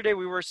 Yesterday,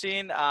 we were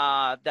seeing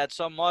that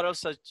some models,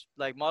 such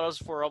like models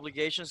for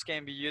obligations,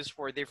 can be used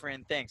for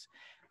different things.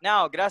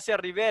 Now, Gracia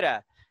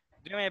Rivera,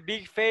 do me a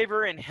big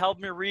favor and help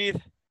me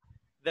read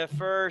the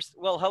first.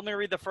 Well, help me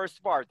read the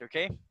first part,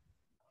 okay?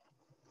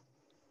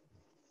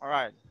 All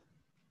right.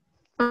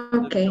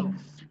 Okay.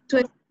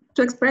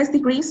 To express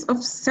degrees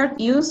of certain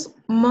use,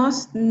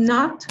 must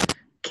not,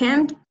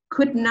 can't,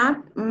 could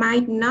not,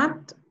 might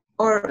not,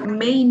 or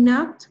may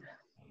not.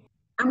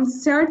 I'm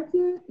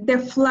certain the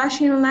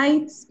flashing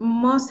lights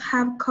must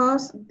have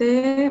caused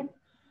the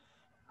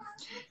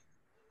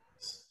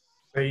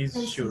All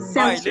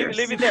right,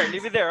 leave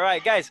it there. All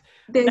right, guys.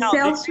 The now,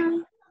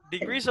 Celsius.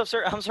 Degrees of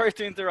certainty. I'm sorry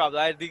to interrupt.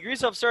 All right,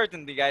 degrees of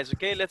certainty, guys.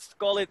 Okay, let's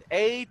call it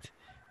 8,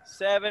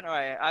 7. All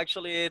right,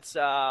 actually it's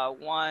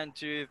 1,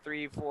 2,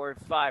 3, 4,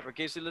 5.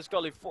 Okay, so let's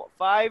call it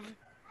 5.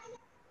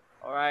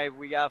 All right,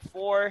 we got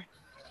 4,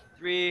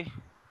 3,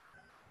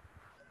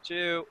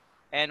 2,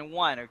 and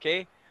 1.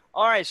 Okay.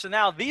 All right, so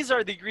now these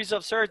are degrees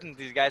of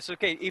certainty, guys.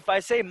 Okay, if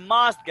I say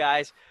must,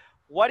 guys,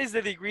 what is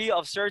the degree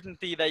of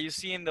certainty that you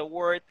see in the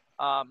word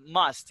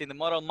must, in the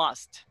modal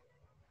must?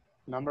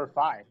 Number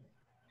 5.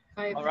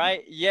 All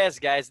right, yes,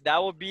 guys,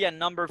 that would be a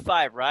number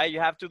 5, right? You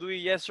have to do it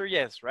yes or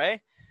yes, right?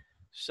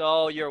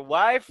 So your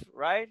wife,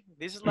 right?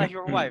 This is like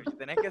your wife.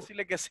 Tenés que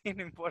decirle que sí,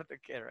 no importa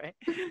qué, right?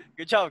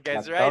 Good job,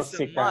 guys, right?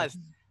 So must.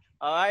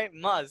 All right,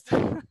 must.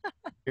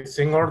 It's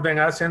in orden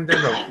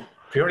ascending of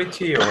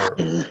purity or?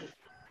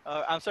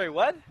 I'm sorry,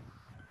 what?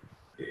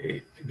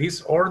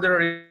 This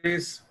order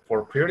is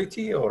for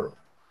purity or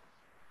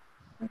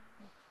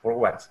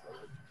what?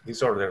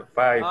 This order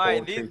 5, all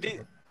right, 4, 3,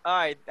 all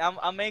right,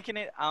 I'm making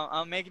it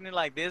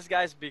like this,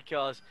 guys,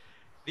 because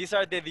these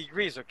are the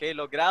degrees, okay?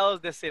 Los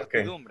grados de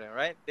certidumbre,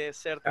 right? De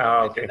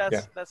certidumbre. Okay,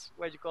 that's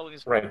what you call it in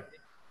right. okay?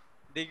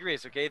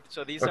 Degrees, okay?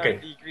 So these are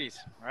degrees,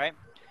 right?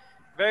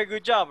 Very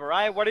good job, all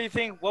right? What do you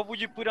think? What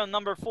would you put on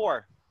number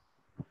 4?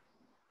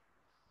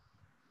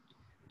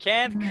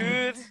 Can't,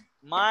 could,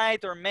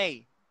 might, or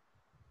may?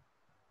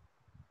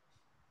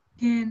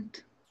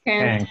 Can't.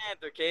 Can't,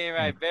 okay,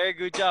 right. Very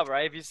good job,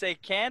 right? If you say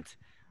can't,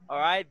 all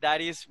right, that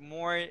is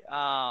more, it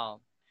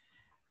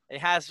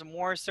has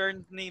more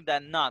certainty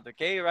than not,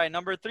 okay? Right,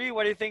 number 3,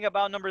 what do you think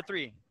about number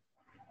 3?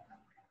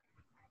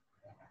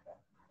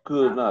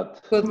 Could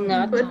not. Could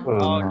not.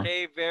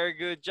 Okay, very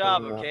good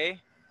job,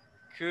 okay?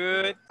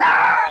 Could,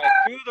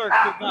 could or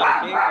could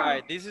not, okay? All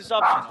right, this is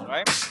optional,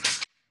 right?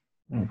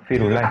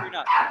 Could or could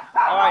not.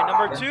 All right,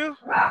 number 2?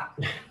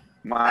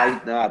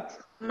 Might not.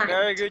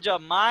 Very good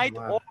job. Might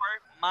or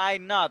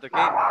might not, okay?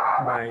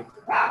 Might.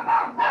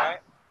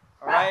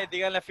 All right,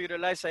 díganle a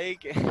Firulais ahí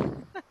que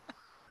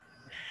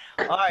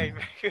All right.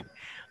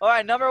 All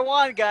right, number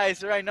one,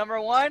 guys. All right, number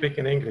one. Speak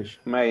in English.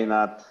 May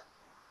not.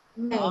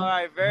 All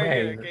right, very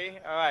May. good. Okay,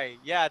 all right.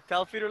 Yeah,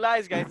 tell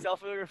Firulais, guys. Tell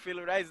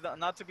Firulais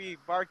not to be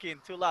barking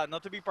too loud,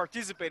 not to be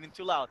participating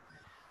too loud.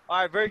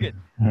 All right, very good.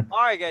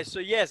 All right, guys. So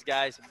yes,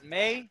 guys,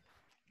 may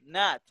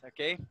not.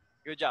 Okay,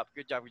 good job,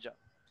 good job, good job.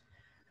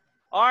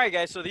 All right,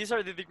 guys. So these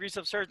are the degrees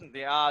of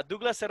certainty.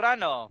 Douglas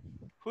Serrano,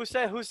 who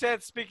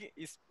said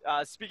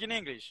speaking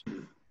English?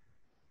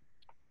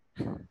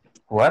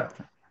 What?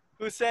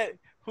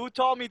 Who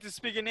told me to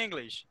speak in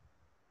English?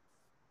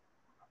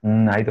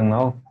 I don't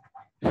know.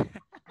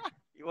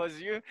 It was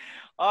you.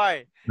 All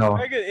right. No.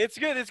 Very good. It's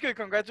good. It's good.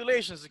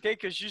 Congratulations. Okay,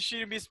 because you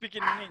shouldn't be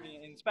speaking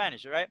in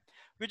Spanish. All right.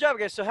 Good job,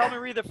 guys. So help me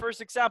read the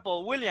first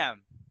example.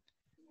 William.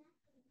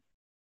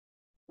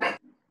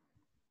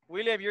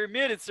 William, you're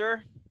muted,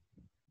 sir.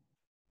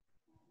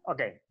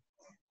 Okay,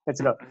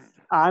 let's go.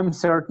 I'm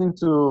certain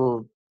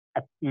the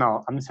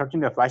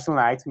flashing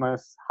lights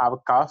must have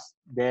caused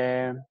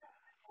the,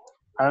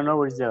 I don't know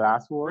what is the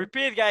last word.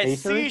 Repeat,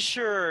 guys. Seizures?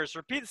 Seizures.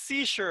 Repeat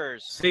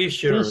seizures.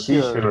 Seizures.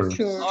 Seizures.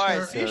 All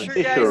right. Seizures,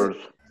 Seizures.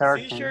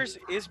 guys. Seizures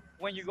is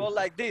when you go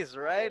like this,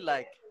 right?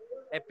 Like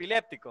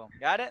epileptico.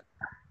 Got it?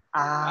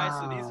 All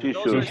right. So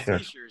those are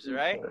Seizures. seizures,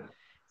 right?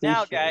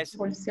 Now, guys,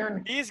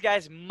 these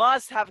guys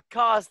must have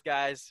caused,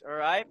 guys. All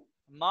right.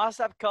 Must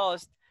have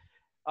caused.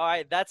 All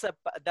right. That's a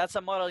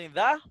modal in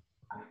the.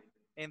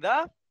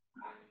 Look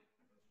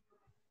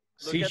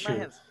at my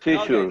hands.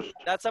 Seizures. Okay.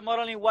 That's a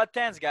model in what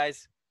tense,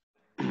 guys?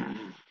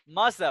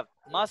 Must have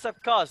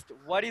caused.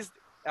 What is?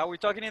 Are we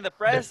talking in the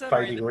present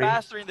or in the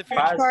past or in the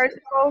future?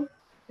 Participle.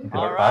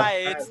 All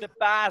right, it's the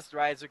past,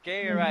 right? It's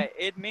okay, all right.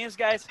 It means,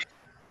 guys,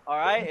 all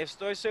right,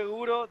 estoy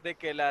seguro de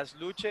que las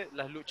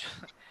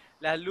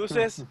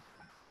luces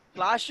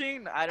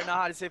flashing, I don't know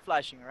how to say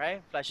flashing,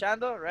 right?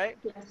 Flashando, right?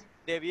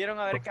 Debieron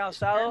haber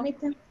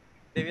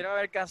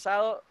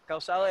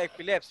causado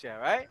epilepsia,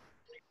 right?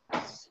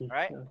 All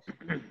right?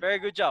 Very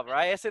good job,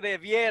 right? Ese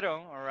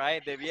debieron, all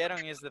right?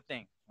 Debieron is the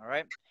thing, all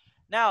right?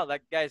 Now,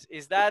 like, guys,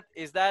 is that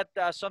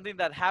something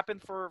that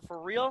happened for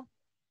real?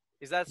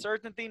 Is that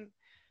certainty?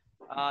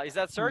 Is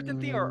that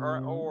certainty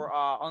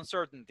or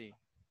uncertainty?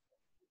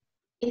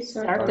 It's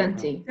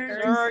certainty.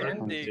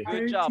 Certainty.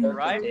 Good job,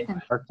 right?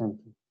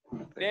 Certainty.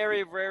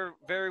 Very, very,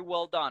 very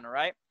well done,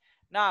 right?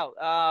 Now,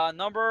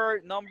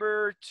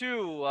 number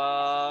two,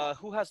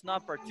 who has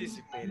not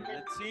participated?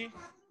 Let's see.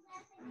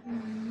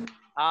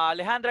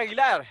 Alejandra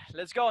Aguilar,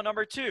 let's go,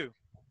 number two.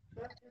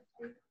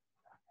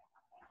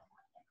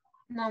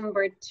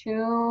 Number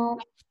two.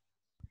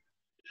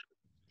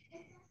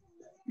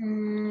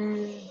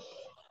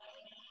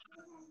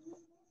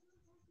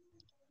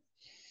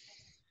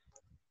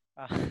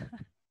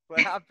 What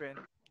happened?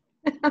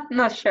 I'm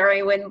not sure.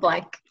 I went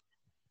blank.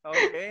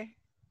 Okay.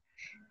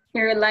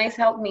 Here, Lies,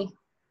 help me.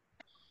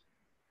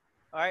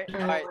 All right.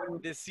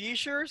 The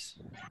seizures.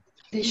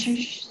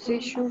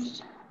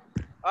 Seizures.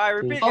 All right.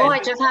 Repeat. Oh,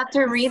 guys. I just have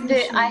to read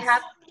the. I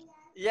have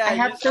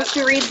just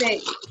to read the.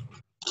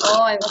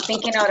 Oh, I was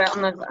thinking of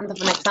an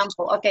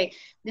example. Okay,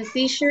 the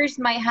seizures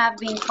might have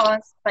been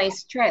caused by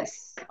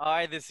stress. All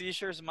right, the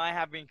seizures might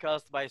have been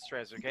caused by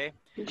stress, okay?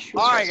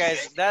 All right,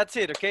 guys, that's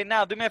it, okay?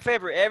 Now, do me a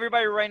favor.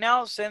 Everybody right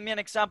now, send me an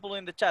example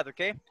in the chat,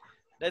 okay?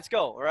 Let's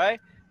go, all right?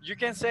 You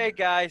can say,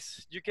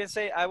 guys,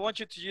 I want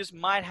you to use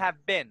might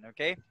have been,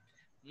 okay?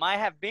 Might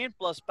have been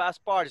plus past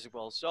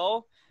participle.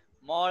 So,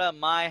 modal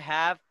might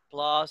have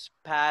plus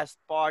past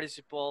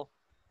participle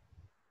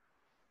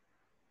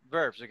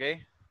verbs,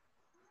 okay?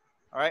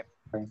 All right.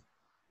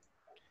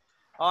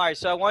 All right.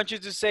 So I want you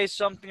to say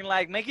something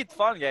like, make it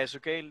fun, guys.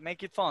 Okay,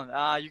 make it fun.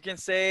 You can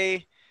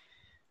say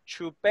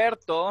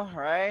Chuperto,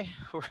 right?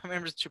 Who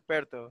remembers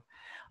Chuperto?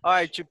 All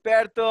right,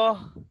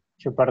 Chuperto.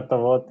 Chuperto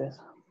botes.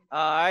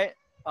 All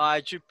right.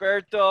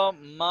 Chuperto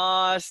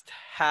must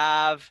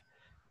have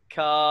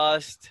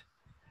caused.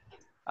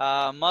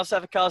 Must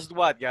have caused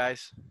what,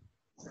 guys?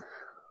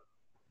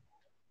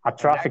 A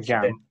traffic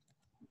jam.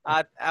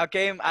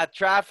 Okay, a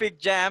traffic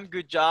jam.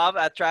 Good job.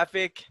 A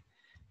traffic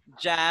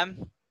jam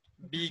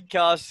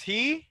because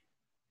he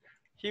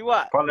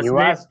what? He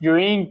was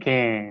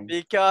drinking.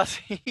 Because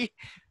he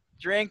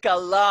drank a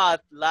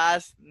lot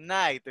last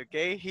night,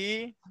 okay?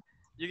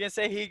 You can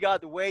say he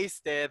got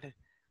wasted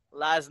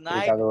last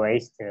night. He got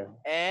wasted.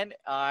 And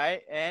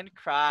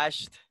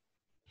crashed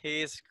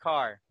his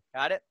car.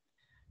 Got it?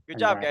 Good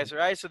job, guys, all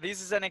right? So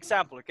this is an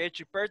example, okay?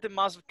 Chuperto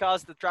must have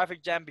caused the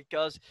traffic jam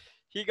because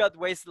he got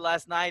wasted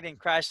last night and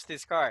crashed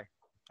his car,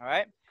 all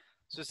right?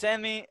 So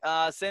send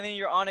in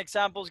your own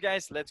examples,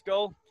 guys. Let's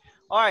go.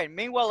 All right.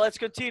 Meanwhile, let's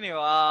continue.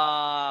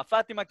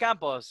 Fatima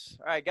Campos.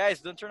 All right, guys,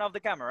 don't turn off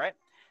the camera, right?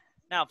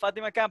 Now,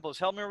 Fatima Campos,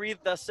 help me read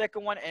the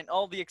second one and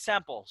all the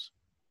examples.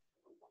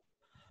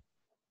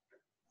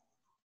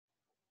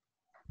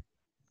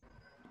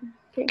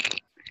 Okay.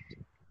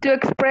 To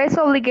express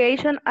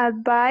obligation,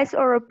 advice,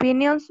 or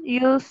opinions,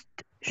 used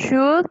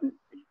should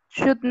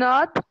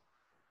not,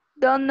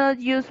 do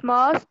not use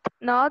must,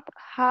 not,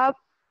 have,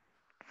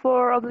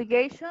 for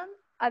obligation,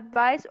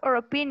 advice, or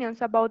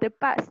opinions about the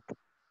past.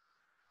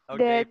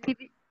 Okay.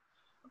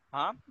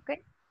 Huh?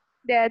 Okay.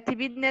 The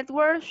TV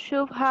network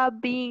should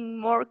have been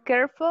more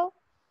careful.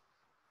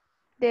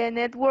 The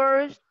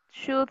network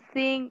should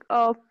think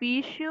of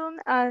vision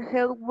and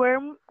health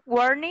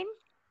warning.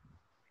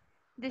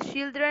 The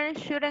children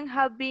shouldn't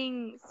have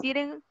been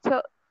sitting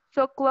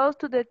so close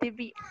to the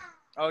TV.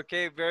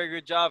 Okay, very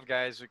good job,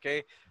 guys.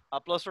 Okay,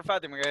 applause for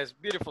Fatima, guys.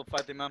 Beautiful,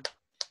 Fatima.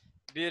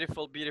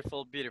 Beautiful,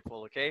 beautiful,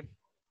 beautiful. Okay.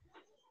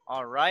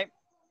 All right,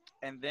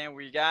 and then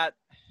we got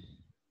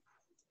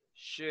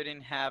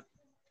shouldn't have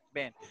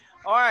been.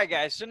 All right,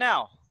 guys. So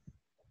now,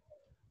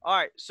 all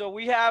right. So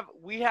we have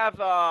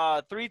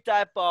three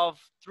type of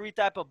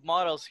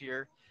models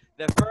here.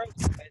 The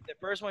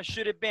first one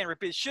should have been.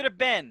 Repeat. Should have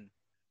been.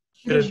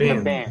 Should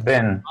have been.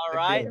 Ben. All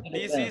right.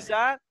 This is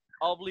an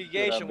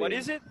obligation. What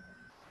is it?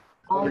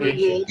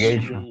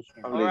 Obligation.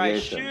 All right.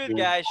 Obligation. Should,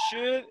 guys.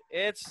 Should.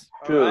 It's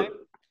all Should. right.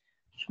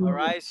 All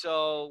right.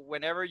 So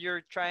whenever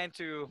you're trying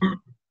to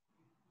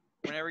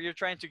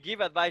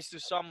give advice to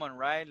someone,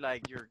 right?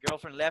 Like your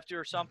girlfriend left you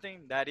or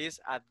something, that is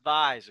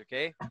advice,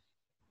 okay?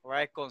 All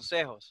right,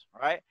 consejos,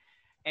 all right?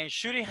 And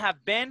shouldn't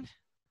have been,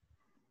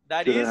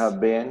 that Shouldn't is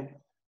have been.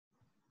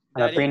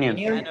 An opinion.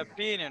 an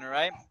opinion,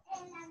 right?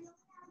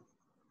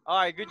 All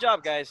right, good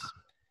job, guys.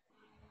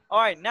 All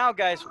right, now,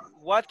 guys,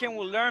 what can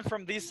we learn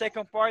from this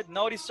second part?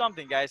 Notice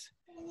something, guys.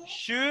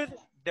 Should,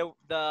 the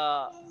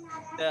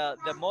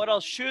modal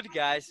should,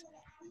 guys,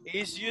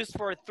 is used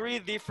for three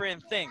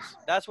different things.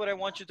 That's what I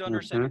want you to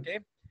understand, okay?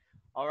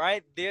 All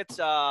right,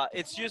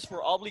 it's used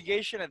for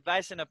obligation,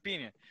 advice, and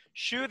opinion.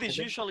 Should is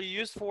usually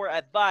used for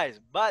advice,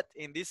 but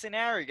in this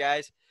scenario,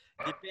 guys,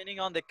 depending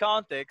on the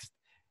context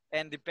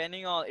and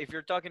depending on if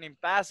you're talking in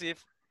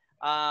passive,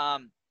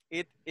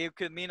 it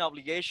could mean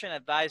obligation,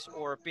 advice,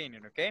 or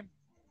opinion, okay?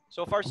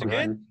 So far, so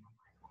good?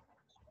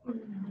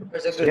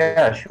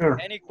 Yeah, sure.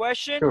 Any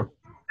question? Sure.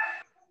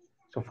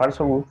 So far,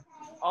 so good.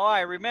 All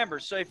right, remember,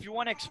 so if you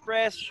want to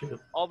express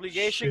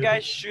obligation,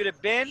 guys, should have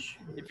been.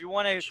 If you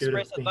want to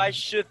express advice,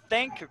 should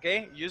think,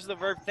 okay? Use the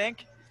verb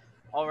think,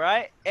 all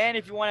right? And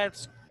if you want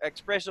to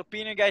express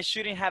opinion, guys,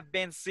 shouldn't have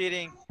been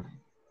sitting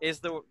is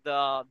the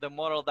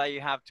model that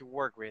you have to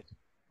work with,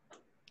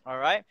 all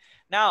right?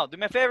 Now, do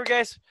me a favor,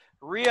 guys.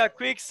 Real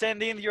quick,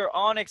 send in your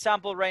own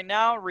example right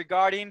now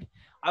regarding,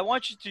 I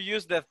want you to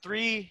use the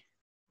three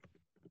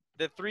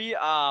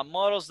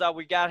models that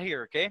we got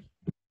here, okay?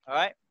 All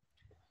right?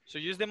 So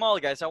use them all,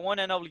 guys. I want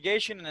an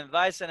obligation, an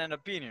advice, and an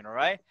opinion, all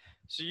right?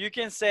 So you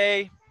can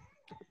say,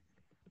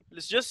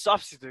 let's just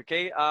substitute,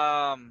 okay?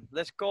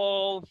 Let's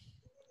call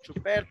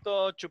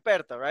Chuperto,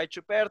 Chuperta, right?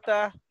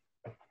 Chuperta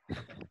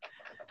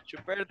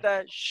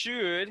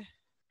should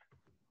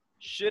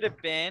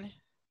have been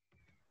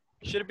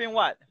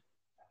what?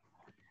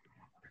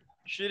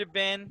 Should have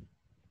been,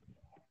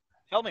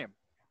 help me.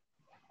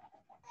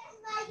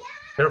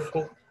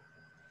 Careful.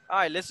 All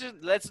right,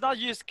 let's not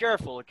use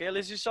careful, okay?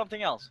 Let's use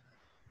something else.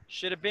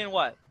 Should have been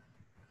what?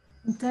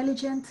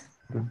 Intelligent.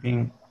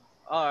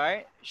 All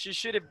right. She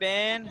should have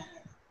been.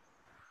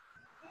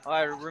 All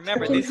right.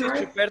 Remember, this is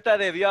Chuperta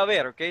debió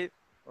haber, okay?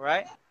 All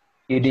right.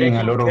 Eating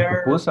a lot of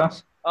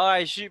pupusas. All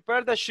right.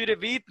 Chuperta should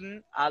have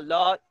eaten a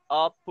lot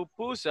of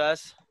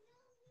pupusas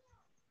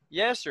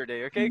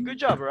yesterday. Okay. Good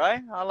job,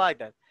 right? I like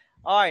that.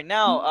 All right.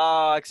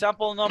 Now,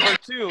 example number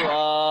 2.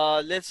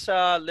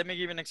 Let me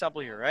give you an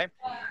example here, right?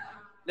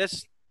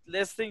 Let's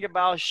think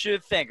about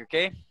should think,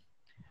 okay?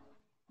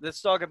 Let's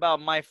talk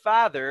about my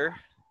father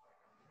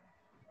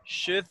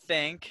should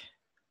think.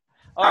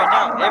 All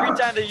right, now, every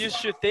time they use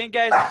should think,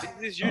 guys,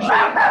 this is usually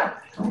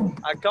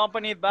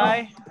accompanied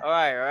by, all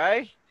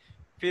right.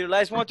 If you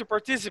guys want to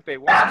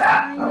participate.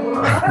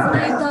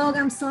 My dog,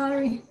 I'm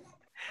sorry.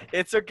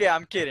 It's okay,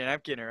 I'm kidding,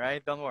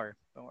 right? Don't worry.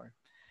 All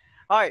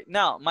right,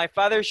 now, my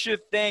father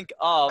should think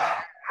of,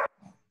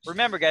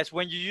 remember, guys,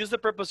 when you use the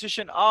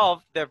preposition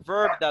of, the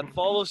verb that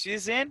follows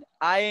is in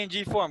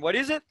ing form. What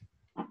is it?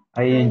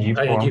 ING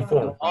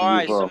form. All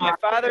right, so my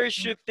father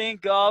should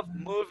think of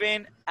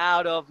moving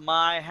out of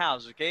my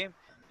house, okay?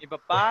 Mi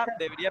papá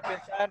debería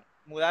pensar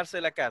mudarse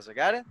de la casa.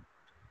 Got it?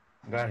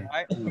 Got it.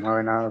 Right.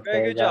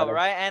 Very good job,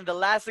 right? And the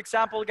last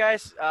example,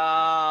 guys,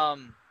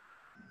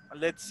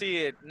 let's see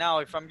it now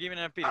if I'm giving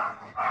an opinion.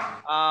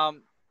 All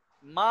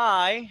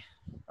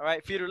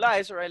right,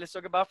 Firulais, all right, let's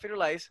talk about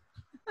Firulais.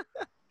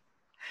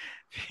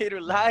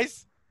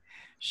 Firulais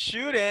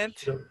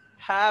shouldn't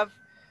have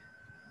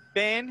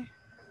been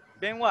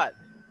what?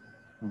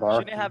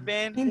 Barking. Shouldn't have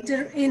been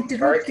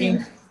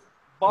interrupting.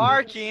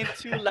 Barking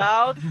too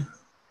loud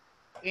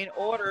in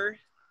order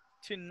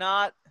to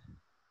not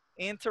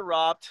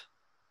interrupt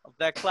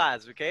that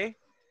class, okay?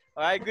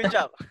 All right, good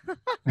job.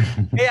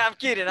 Hey, I'm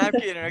kidding,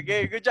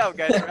 okay? Good job,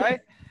 guys, all right?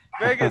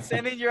 Very good.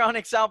 Send in your own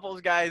examples,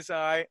 guys, all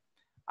right?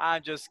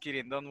 I'm just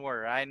kidding, don't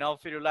worry. I know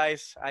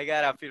Firulais, I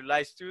got a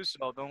Firulais too,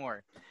 so don't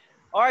worry.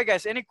 All right,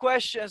 guys, any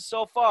questions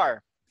so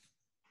far?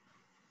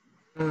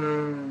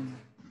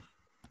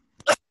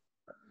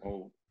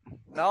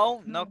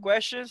 No? No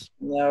questions?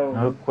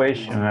 No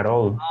question at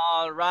all.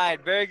 All right,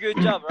 very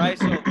good job, right?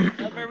 So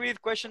let me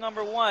read question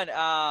number 1.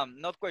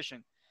 Not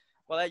question.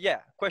 Well, yeah,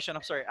 question,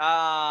 I'm sorry.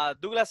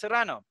 Douglas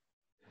Serrano,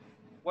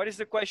 What is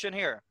the question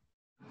here?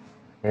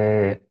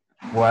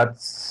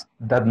 What's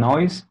that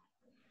noise?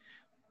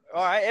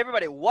 All right,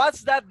 everybody,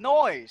 what's that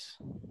noise?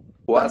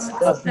 What's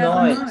What's that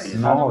noise?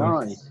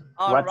 Noise.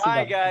 All What's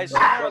right, that? guys. So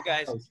now,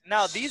 guys,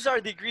 now these are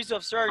degrees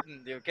of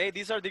certainty, okay?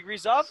 These are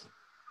degrees of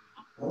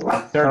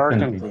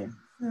Certainty.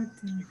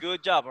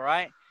 good job, all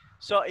right?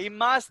 So it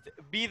must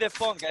be the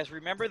phone, guys.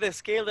 Remember the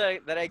scale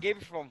that I gave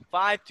you from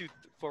 5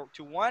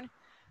 to 1?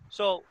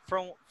 So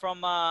from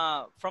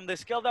the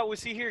scale that we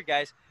see here,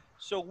 guys,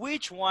 so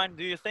which one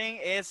do you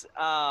think is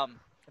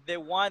the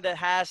one that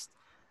has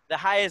the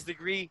highest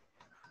degree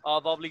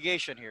of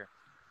obligation here?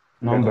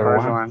 Number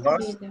First one.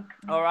 one.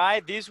 All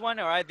right, this one,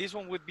 all right, this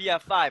one would be a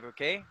 5,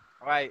 okay?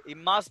 All right, it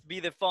must be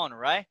the phone,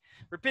 right?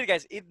 Repeat,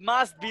 guys, it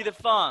must be the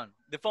phone,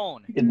 the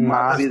phone. It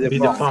must be the be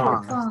the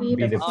phone.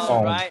 Be the All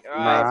phone. right, all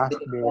right. Must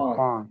be the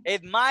phone.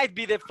 It might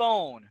be the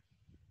phone.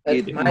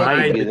 It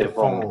might be the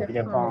phone. Be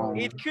the phone.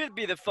 It could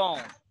be the phone.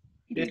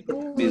 It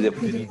could be the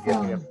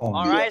phone.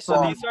 All right,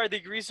 so these are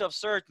degrees of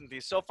certainty.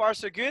 So far,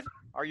 so good?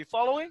 Are you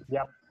following?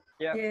 Yep.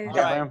 Yes. All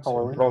Yeah, right. I'm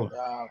following.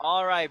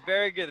 All right,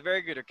 very good,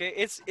 very good. Okay,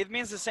 it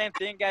means the same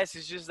thing, guys.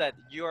 It's just that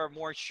you are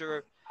more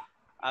sure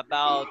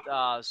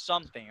about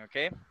something.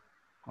 Okay.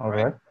 All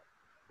right.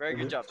 Very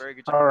good job. Very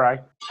good job. All right.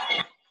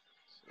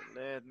 So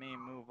let me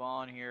move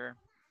on here.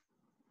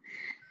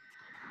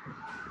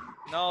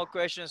 No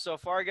questions so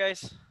far,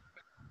 guys.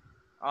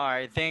 All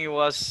right, I think it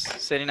was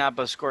setting up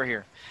a score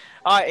here.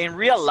 All right, in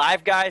real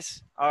life,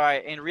 guys. All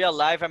right, in real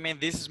life, I mean,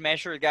 this is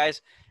measured,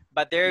 guys,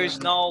 but there is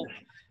no.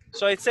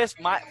 So it says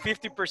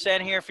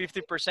 50% here,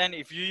 50%.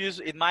 If you use,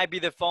 it might be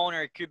the phone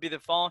or it could be the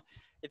phone.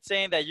 It's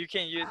saying that you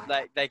can use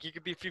like you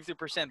could be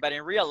 50%, but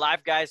in real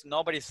life, guys,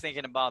 nobody's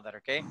thinking about that.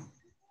 Okay,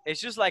 it's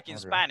just like in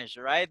Spanish,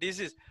 right? This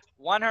is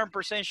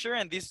 100% sure,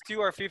 and these two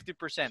are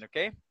 50%.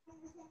 Okay.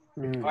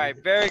 All right,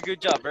 very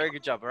good job, very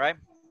good job. All right.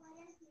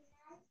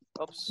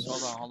 Oops,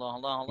 hold on, hold on,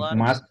 hold on, hold It on.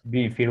 must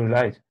be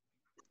fertilized.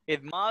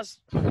 It must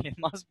be, it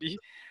must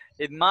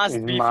It be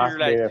must be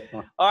fertilized. the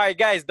phone. All right,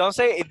 guys, don't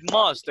say it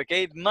must,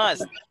 okay? It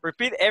must.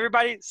 Repeat,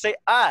 everybody say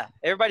ah.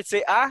 Everybody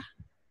say ah.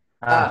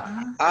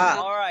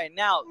 All right,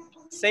 now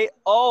say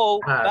oh,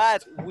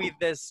 but with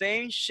the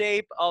same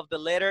shape of the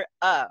letter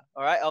all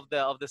right, of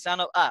the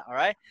sound of all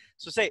right?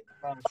 So say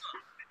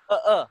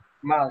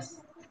Must.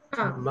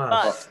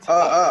 must.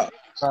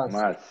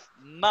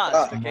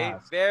 Must, okay?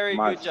 Very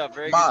good job,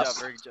 very good job,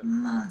 very good job.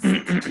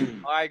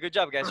 All right, good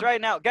job, guys. Right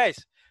now, guys,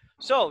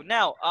 so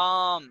now,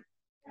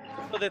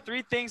 so the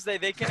three things that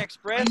they can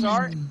express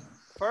are,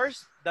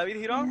 first, David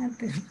Giron.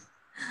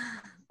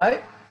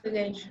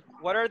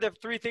 What are the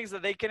three things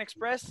that they can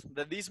express,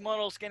 that these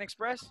models can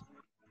express?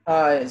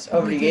 It's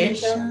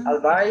obligation,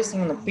 advice,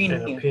 and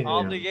opinion.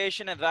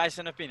 Obligation, advice,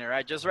 and opinion,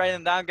 right? Just write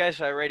them down,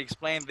 guys. I already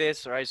explained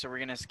this, all right? So we're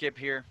going to skip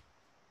here.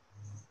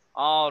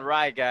 All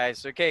right,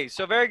 guys. Okay,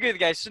 so very good,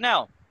 guys. So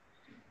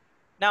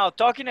now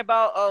talking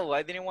about, oh,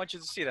 I didn't want you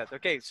to see that.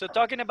 Okay, so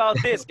talking about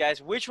this,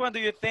 guys, which one do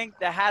you think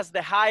that has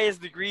the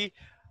highest degree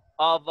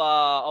of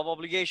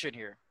obligation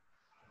here?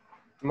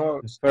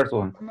 The first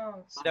one.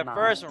 The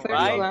first one,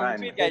 right?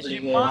 Repeat, guys,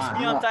 you must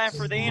be on time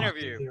for the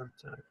interview.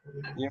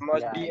 You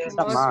must be on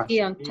Must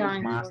be on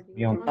time. Must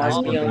be on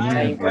Must be on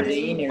time for What the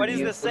is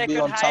interview. the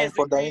second highest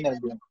degree?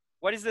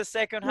 What is the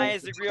second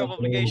highest degree of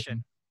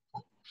obligation?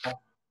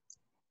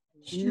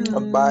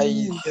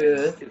 Advice.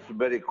 It's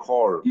very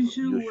cold. You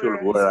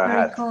should wear a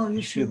hat.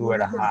 You should wear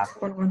a hat.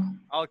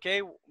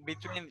 Okay,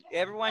 between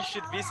everyone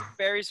should visit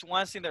Paris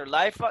once in their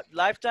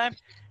lifetime,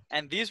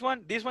 and this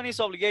one is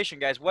obligation,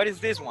 guys. What is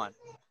this one?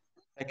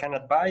 I can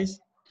advise.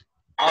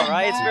 All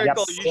right, it's very Yep.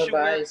 cool. You should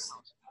wear. Advice.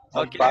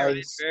 Okay, all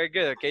right, very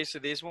good. Okay, so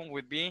this one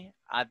would be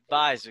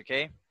advice.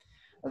 Okay,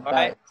 all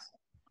right.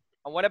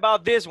 And what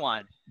about this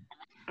one?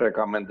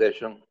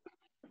 Recommendation.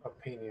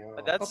 Opinion.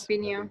 That's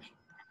Opinion.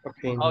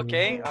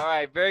 okay. All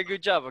right, very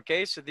good job.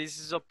 Okay, so this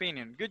is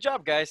opinion. Good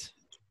job, guys.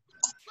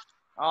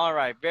 All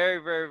right, very,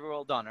 very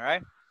well done. All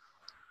right.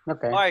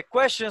 Okay. All right,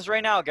 questions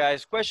right now,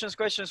 guys. Questions.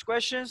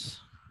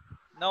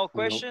 No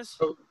questions?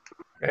 I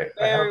have a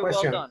Very well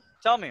question. done.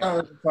 Tell me.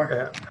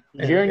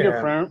 You and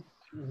your friend.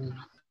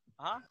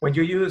 When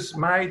you use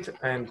might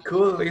and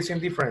could, it's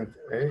indifferent.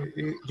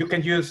 You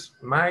can use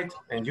might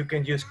and you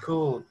can use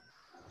could.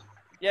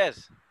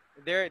 Yes,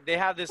 they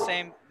have the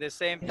same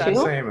type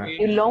of degree.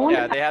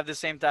 Yeah, they have the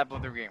same type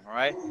of degree. All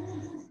right.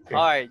 Okay.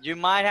 All right. You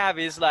might have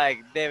is like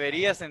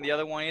deberías, and the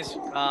other one is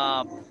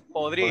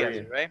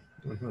podrías, right?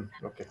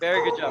 Okay.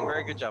 Very good job.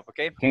 Very good job.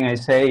 Okay. Can I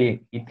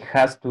say it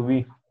has to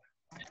be?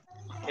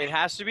 It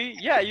has to be.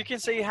 Yeah, you can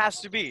say it has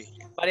to be,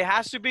 but it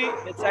has to be.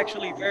 It's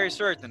actually very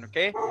certain.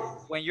 Okay,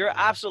 when you're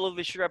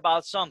absolutely sure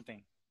about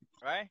something,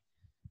 right?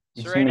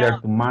 It's So right similar now,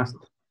 to must.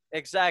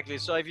 exactly.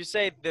 So if you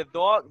say the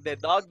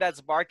dog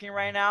that's barking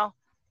right now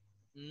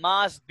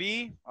must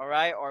be, all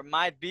right, or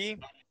might be,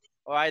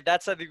 all right,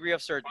 that's a degree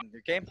of certainty.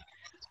 Okay.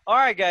 All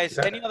right, guys.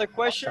 Any other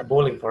question?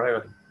 Bowling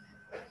forever.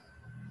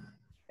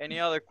 Any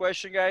other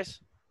question, guys?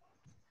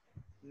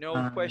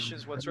 No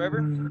questions whatsoever.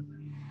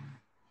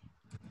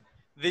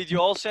 Did you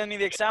all send me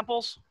the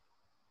examples?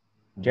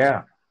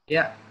 Yeah.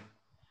 Yeah.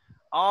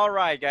 All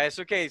right, guys.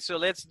 Okay, so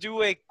let's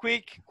do a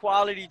quick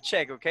quality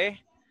check,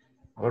 okay?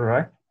 All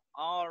right.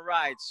 All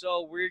right.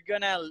 So we're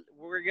gonna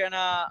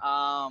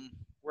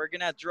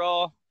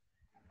draw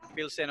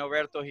Pilsen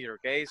Oberto here,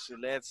 okay? So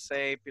let's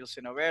say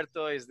Pilsen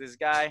Oberto is this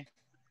guy.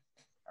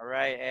 All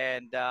right,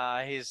 and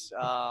he's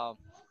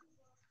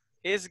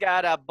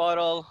got a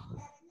bottle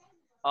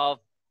of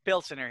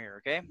Pilsener here,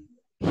 okay?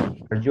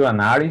 Are you an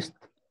artist?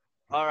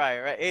 All right,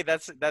 right. Hey,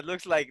 that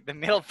looks like the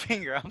middle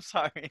finger. I'm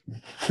sorry.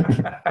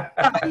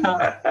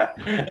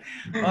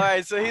 All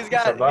right, so he's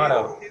got It's a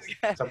bottle.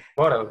 It's a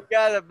bottle.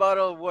 got a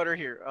bottle of water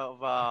here of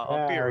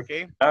beer,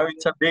 okay? Now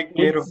it's a big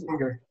middle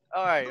finger.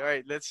 All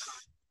right,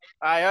 let's.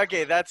 All right,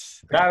 okay,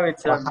 that's. Now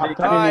it's a What big.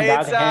 All happened in right,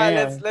 that it's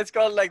hand? let's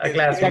call it like A this.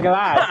 glass. It's a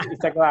glass.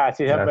 It's a glass.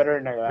 It's Glass. better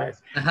in a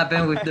glass. What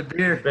happened with the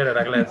beer? Better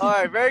a glass. All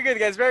right, very good,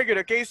 guys, very good.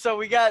 Okay, so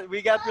we got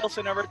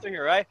Pilsen Alberto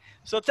here, right?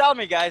 So tell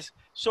me, guys.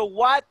 So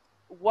what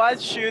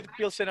should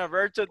Pilsen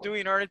Alberto do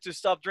in order to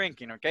stop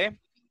drinking? Okay.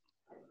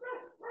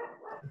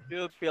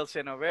 Should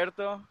Pilsen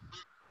Alberto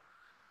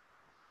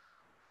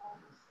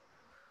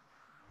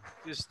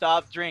to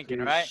stop drinking,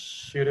 You right?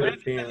 should What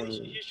have do you think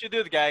been. you should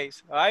do,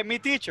 guys? All right, me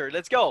teacher,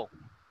 let's go.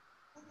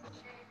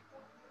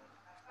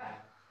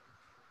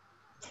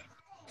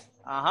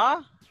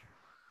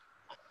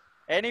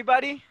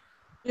 Anybody?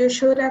 You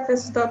should have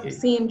stopped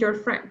seeing your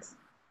friends.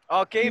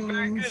 Okay,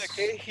 very good.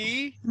 Okay,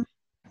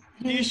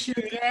 He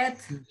should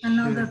get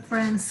another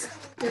friends.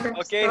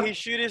 okay, he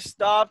should have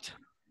stopped.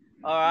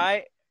 All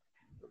right,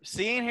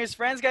 seeing his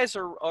friends, guys,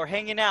 or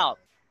hanging out.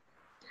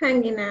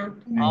 Hanging out.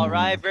 All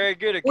right, very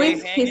good. Okay,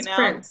 With hanging his out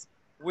friends.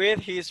 with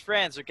his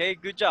friends. Okay,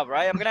 good job.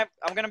 Right, I'm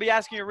gonna be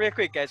asking you real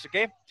quick, guys.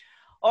 Okay.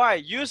 All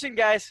right, using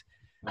guys.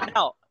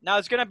 Now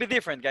it's gonna be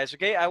different, guys.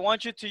 Okay, I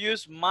want you to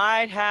use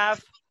might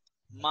have.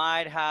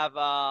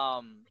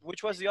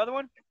 Which was the other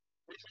one?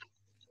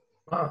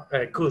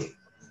 Could.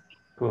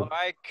 All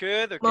right,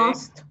 could. Okay.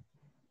 Must.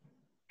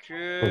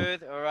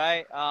 Could. All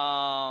right.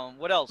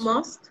 What else?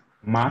 Must.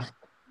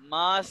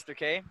 Must.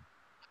 Okay.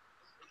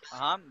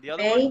 The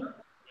other May.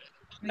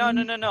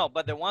 one? No.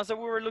 But the ones that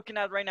we were looking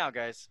at right now,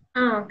 guys.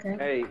 Oh, okay.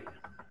 Hey.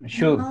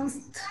 Should.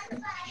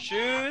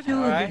 Should.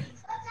 All right.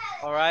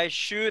 All right.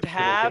 Should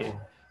have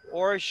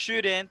or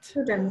shouldn't.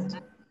 Shouldn't.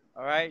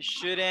 All right.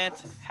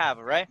 Shouldn't have.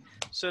 All right.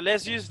 So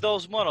let's use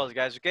those models,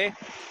 guys. Okay.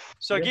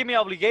 So give me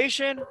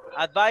obligation,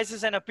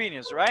 advices, and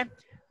opinions. All right.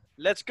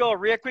 Let's go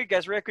real quick,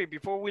 guys. Real quick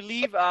before we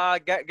leave.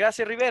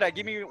 Gracia Rivera,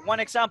 give me one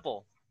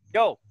example.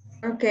 Go.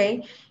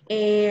 Okay.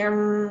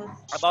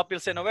 About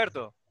Pilsen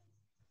Oberto.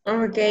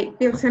 Okay.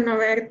 Pilsen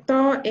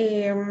Oberto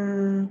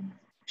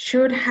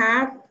should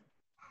have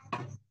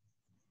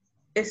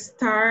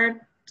start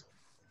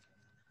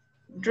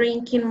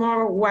drinking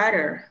more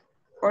water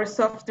or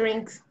soft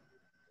drinks.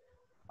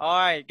 All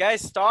right,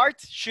 guys,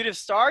 start. Should have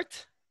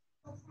started.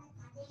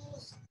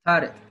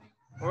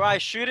 All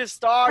right, should have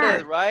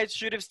started, right?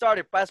 Should have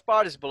started. Past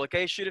participle,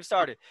 okay? Should have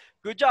started.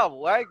 Good job,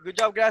 all right? Good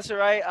job, Gracia,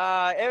 right?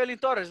 Evelyn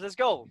Torres, let's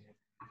go.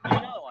 Give me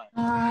another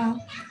one.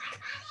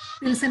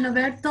 Pilsen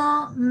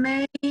Alberto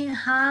may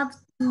have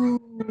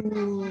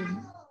to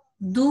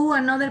do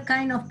another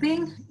kind of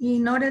thing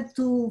in order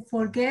to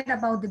forget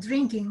about the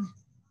drinking.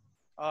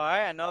 All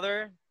right,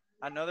 another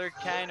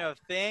kind of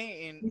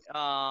thing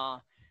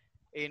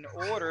in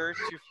order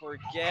to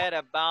forget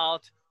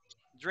about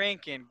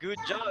drinking. Good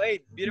job. Hey,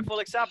 beautiful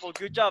example.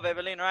 Good job,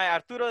 Evelyn. All right,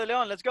 Arturo de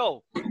Leon, let's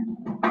go.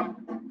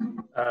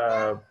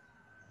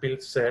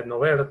 Pilsen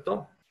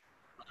Oberto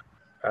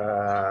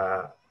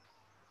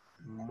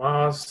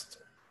must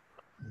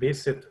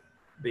visit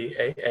the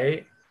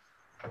AA.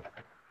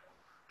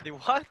 The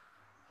what?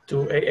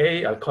 To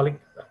AA,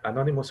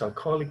 anonymous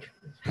alcoholics.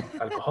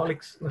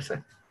 No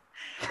sé.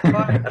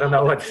 I don't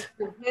know what.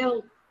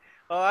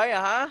 All right,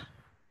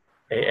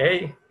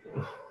 AA.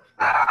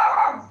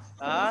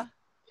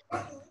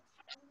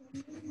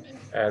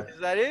 Is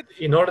that it?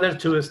 In order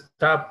to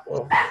stop.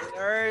 In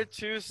order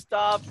to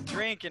stop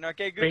drinking.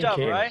 Okay, good job,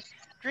 right?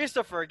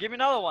 Christopher, give me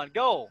another one.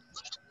 Go.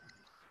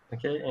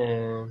 Okay,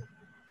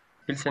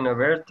 Pilsen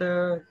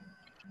Oberto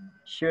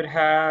should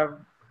have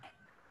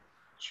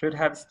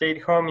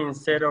stayed home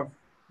instead of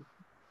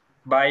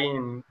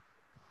buying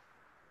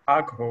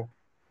alcohol.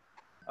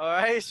 All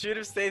right, should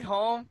have stayed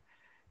home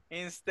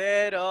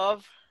instead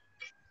of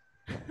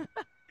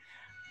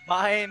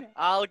buying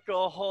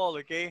alcohol.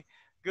 Okay,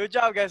 good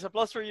job, guys.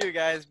 Applause for you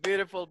guys.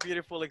 Beautiful,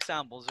 beautiful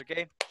examples.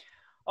 Okay.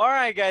 All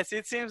right, guys.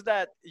 It seems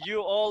that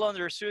you all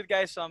understood,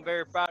 guys. So I'm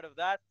very proud of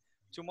that.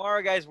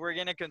 Tomorrow, guys, we're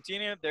gonna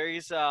continue. There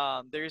is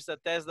a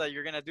test that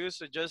you're gonna do.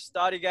 So just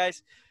study,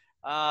 guys.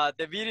 The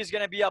video is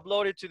gonna be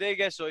uploaded today,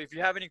 guys. So if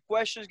you have any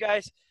questions,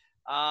 guys,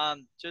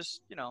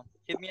 just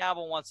hit me up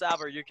on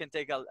WhatsApp, or you can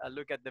take a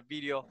look at the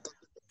video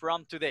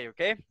from today.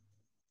 Okay.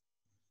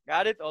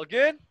 Got it? All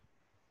good?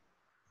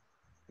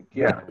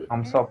 Yeah,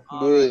 thumbs up.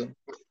 Good.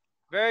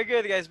 Very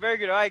good, guys. Very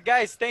good. All right,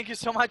 guys. Thank you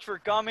so much for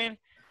coming.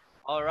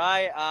 All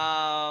right.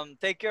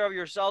 Take care of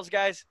yourselves,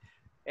 guys,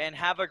 and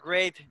have a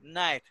great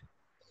night.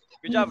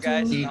 Good job,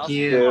 guys. Thank I'll see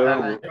you you.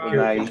 tomorrow. Thank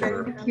you,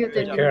 teacher. Thank you.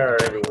 Take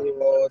care,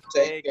 everyone.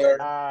 Take care.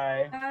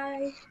 Bye.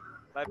 Bye.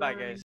 Bye, bye, guys.